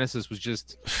with the Genesis was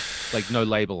just like no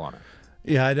label on it.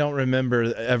 Yeah, I don't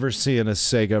remember ever seeing a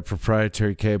Sega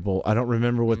proprietary cable. I don't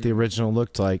remember what the original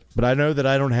looked like, but I know that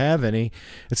I don't have any.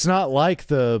 It's not like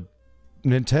the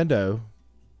Nintendo.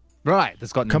 Right,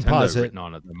 that's got Nintendo Composite. written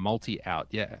on it. The multi-out,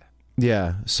 yeah.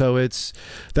 Yeah, so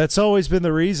that's always been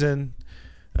the reason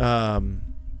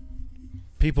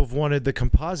people have wanted the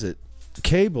composite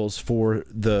cables for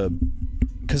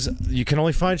because you can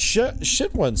only find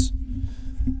shit ones.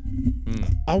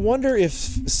 I wonder if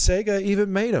Sega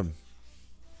even made them.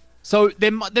 So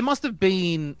there must have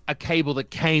been a cable that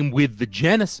came with the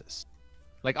Genesis.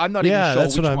 Like I'm not even sure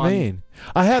that's which what I one mean.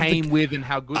 I have came with and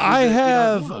how good. I was it?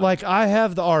 have You know? I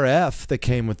have the RF that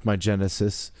came with my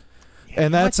Genesis,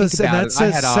 and I that think says about it, I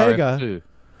had RF Sega. too.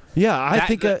 Yeah, I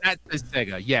think that says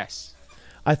Sega. Yes.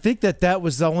 I think that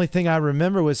was the only thing I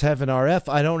remember was having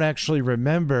RF. I don't actually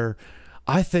remember.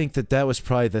 I think that was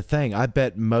probably the thing. I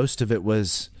bet most of it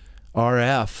was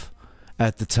RF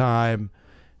at the time,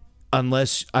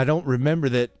 unless I don't remember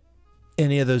that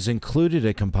any of those included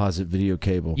a composite video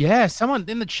cable. Yeah, someone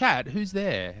in the chat. Who's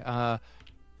there?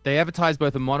 They advertised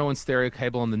both a mono and stereo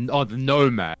cable on the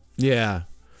Nomad. Yeah.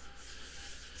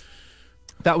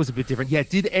 That was a bit different. Yeah,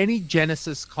 did any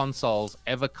Genesis consoles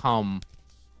ever come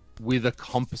with a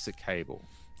composite cable?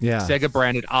 Yeah. Sega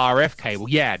branded RF cable.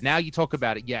 Yeah, now you talk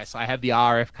about it. Yes, I have the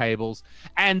RF cables.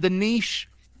 And the niche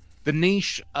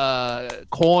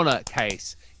corner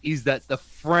case is that the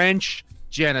French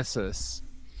Genesis,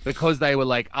 because they were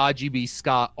like RGB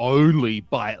SCART only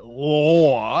by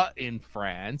law in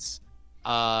France,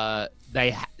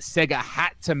 Sega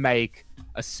had to make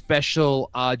a special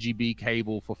RGB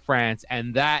cable for France,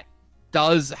 and that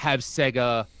does have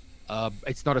Sega.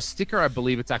 It's not a sticker, I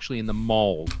believe it's actually in the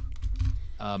mold,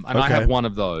 and I have one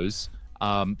of those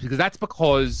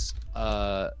because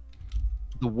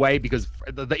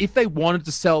if they wanted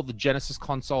to sell the Genesis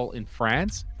console in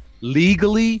France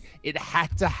legally, it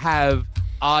had to have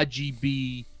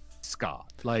RGB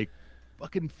SCART, like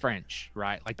fucking French,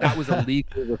 right? Like that was a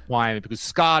legal requirement because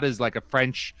SCART is like a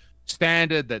French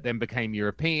standard that then became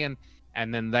European,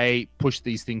 and then they pushed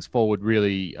these things forward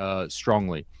really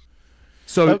strongly.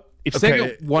 So if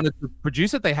Sega wanted to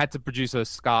produce it, they had to produce a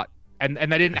SCART, and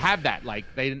they didn't have that. Like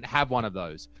they didn't have one of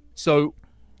those. So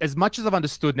as much as I've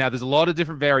understood now, there's a lot of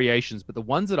different variations, but the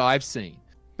ones that I've seen,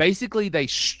 basically they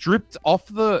stripped off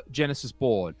the Genesis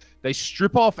board. They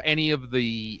strip off any of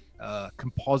the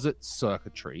composite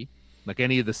circuitry, like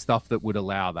any of the stuff that would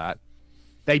allow that.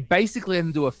 They basically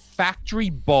then do a factory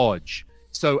bodge.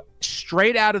 So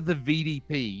straight out of the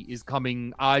VDP is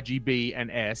coming RGB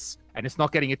and S, and it's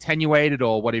not getting attenuated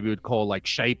or whatever you would call like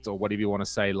shaped or whatever you want to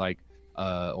say, like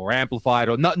or amplified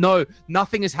or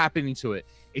nothing is happening to it.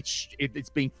 It's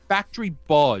being factory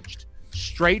bodged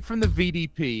straight from the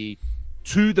VDP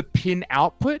to the pin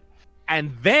output,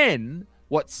 and then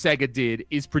what Sega did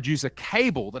is produce a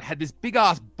cable that had this big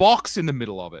ass box in the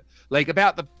middle of it, like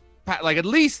at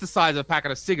least the size of a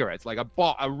packet of cigarettes, like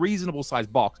a reasonable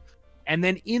sized box. And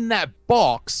then in that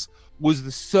box was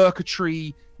the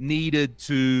circuitry needed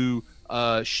to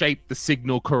shape the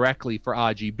signal correctly for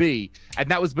RGB. And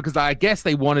that was because I guess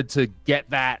they wanted to get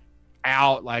that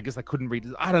out. Like, I guess I couldn't read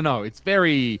it. I don't know.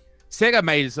 Sega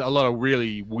made a lot of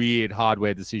really weird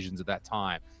hardware decisions at that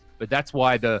time. But that's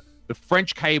why the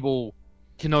French cable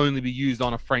can only be used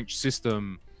on a French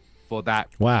system for that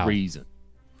reason.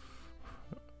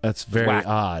 That's very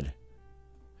odd.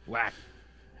 Whack.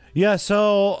 Yeah,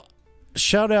 so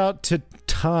shout out to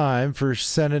Time for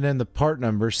sending in the part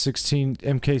numbers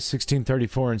MK1634 and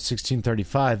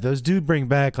 1635. Those do bring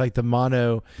back like the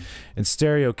mono and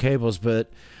stereo cables, but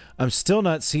I'm still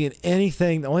not seeing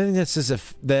anything. The only thing that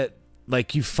says that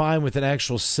like you find with an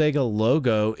actual Sega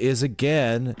logo is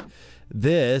again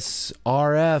this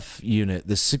RF unit,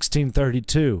 the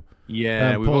 1632.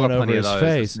 Yeah, we've got plenty of those.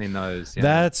 I've seen those.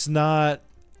 Yeah.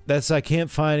 I can't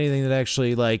find anything that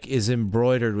actually like is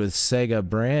embroidered with Sega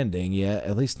branding yet.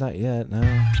 At least not yet.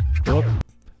 No.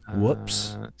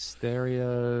 Whoops.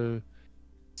 Stereo,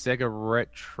 Sega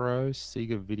Retro,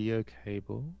 Sega video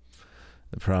cable.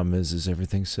 The problem is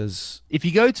everything says. If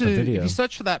you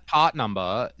search for that part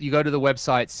number, you go to the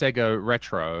website Sega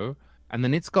Retro, and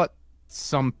then it's got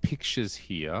some pictures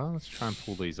here. Let's try and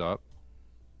pull these up.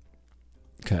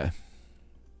 Okay.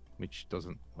 Which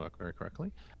doesn't work very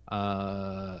correctly.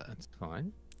 That's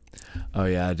fine. Oh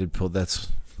yeah, I did pull.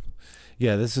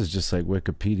 Yeah, this is just like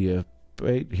Wikipedia.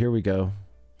 Wait, here we go.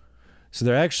 So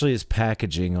there actually is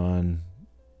packaging on.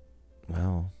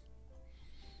 Well.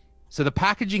 So the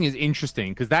packaging is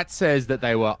interesting because that says that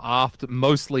they were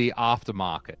mostly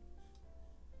aftermarket.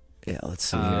 Yeah, let's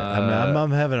see here.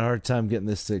 I'm having a hard time getting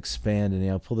this to expand, and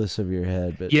I'll pull this over your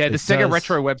head. But yeah, the Sega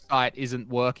Retro website isn't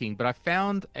working, but I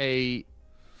found a.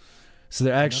 So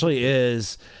there actually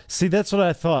is. See, that's what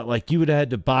I thought. Like you would have had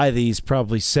to buy these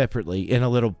probably separately in a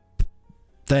little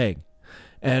thing,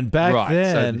 and back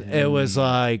then it was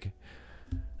like.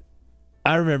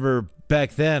 I remember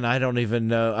back then. I don't even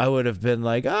know. I would have been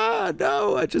like,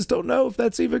 no, I just don't know if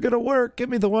that's even gonna work. Give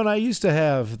me the one I used to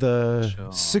have, the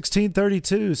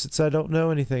 1632, since I don't know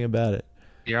anything about it.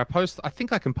 Yeah, I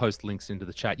think I can post links into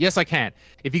the chat. Yes, I can.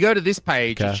 If you go to this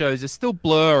page, it shows it's still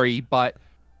blurry, but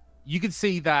you can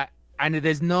see that. And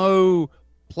there's no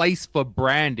place for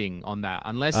branding on that,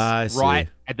 unless right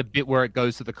at the bit where it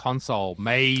goes to the console,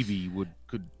 maybe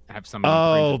could have something.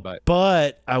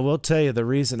 But I will tell you the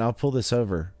reason. I'll pull this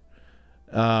over.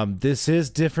 This is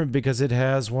different because it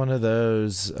has one of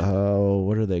those.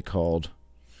 What are they called?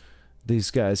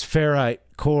 These guys, ferrite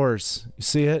cores. You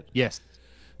see it? Yes.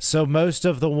 So most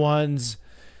of the ones,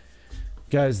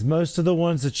 guys,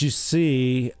 that you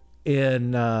see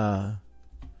in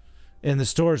the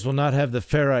stores will not have the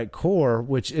ferrite core,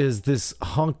 which is this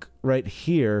hunk right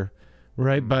here,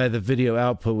 right by the video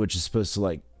output, which is supposed to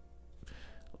like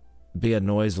be a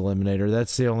noise eliminator.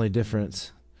 That's the only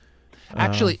difference.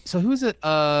 Actually, so who's it?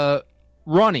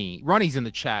 Ronnie. Ronnie's in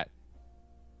the chat.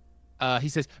 He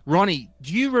says, Ronnie,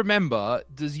 do you remember,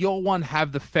 does your one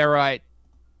have the ferrite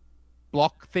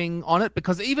block thing on it?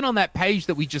 Because even on that page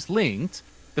that we just linked,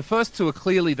 the first two are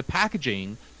clearly the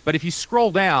packaging. But if you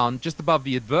scroll down just above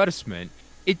the advertisement,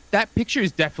 that picture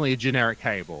is definitely a generic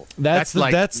cable. That's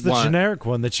the generic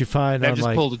one that you find on just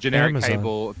like pulled a generic Amazon.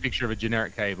 cable, a picture of a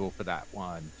generic cable for that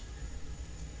one.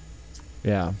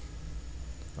 Yeah.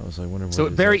 I was like, wondering. So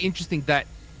very interesting that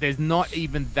there's not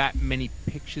even that many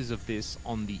pictures of this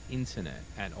on the internet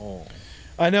at all.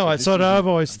 I know. That's what I've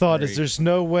always thought is there's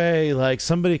no way like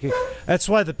somebody can. That's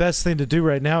why the best thing to do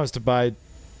right now is to buy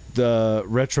the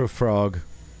RetroFrog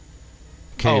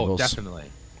cables. Oh,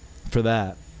 definitely. For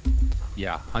that.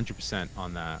 Yeah, 100%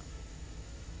 on that.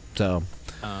 So.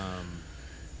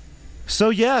 So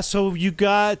yeah, so you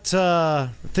got. I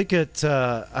think it.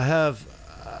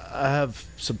 I have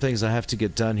some things I have to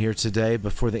get done here today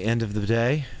before the end of the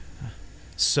day.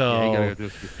 So. Yeah, you gotta do a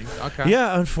few things. Okay.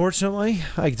 Yeah, unfortunately,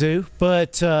 I do,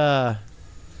 but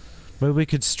maybe we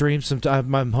could stream some.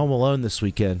 I'm home alone this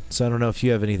weekend, so I don't know if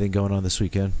you have anything going on this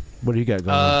weekend. What do you got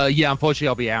going on? Yeah, unfortunately,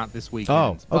 I'll be out this weekend.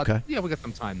 Oh, okay. But, yeah, we got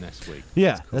some time next week.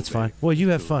 Yeah, that's fine. Well, you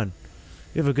have fun.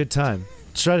 You have a good time.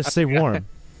 Try to stay warm.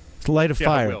 Light a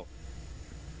fire. I will.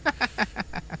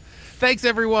 Thanks,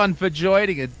 everyone, for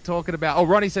joining and talking about... Oh,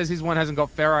 Ronnie says his one hasn't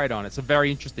got ferrite on it. So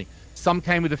very interesting. Some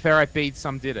came with the ferrite beads,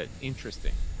 some didn't.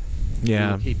 Interesting.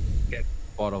 Yeah. We'll keep getting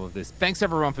the bottom of this. Thanks,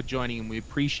 everyone, for joining, and we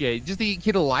appreciate it. Just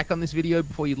hit a like on this video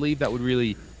before you leave. That would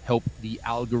really help the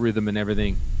algorithm and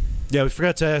everything. Yeah, we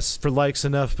forgot to ask for likes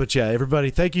enough, but yeah, everybody,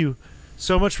 thank you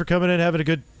so much for coming in, having a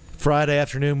good Friday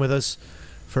afternoon with us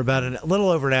for about a little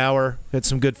over an hour. Had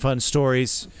some good, fun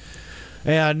stories.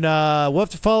 And we'll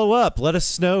have to follow up. Let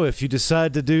us know if you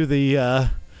decide to do the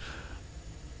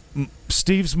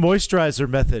Steve's moisturizer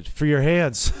method for your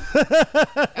hands.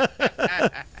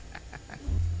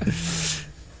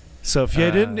 So if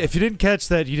you didn't catch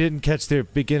that, you didn't catch the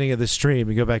beginning of the stream,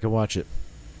 you go back and watch it.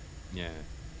 Yeah,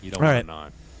 you don't want to know.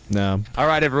 No. All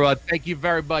right, everyone. Thank you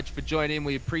very much for joining.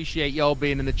 We appreciate y'all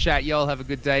being in the chat. Y'all have a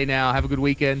good day now. Have a good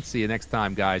weekend. See you next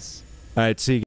time, guys. All right. See you.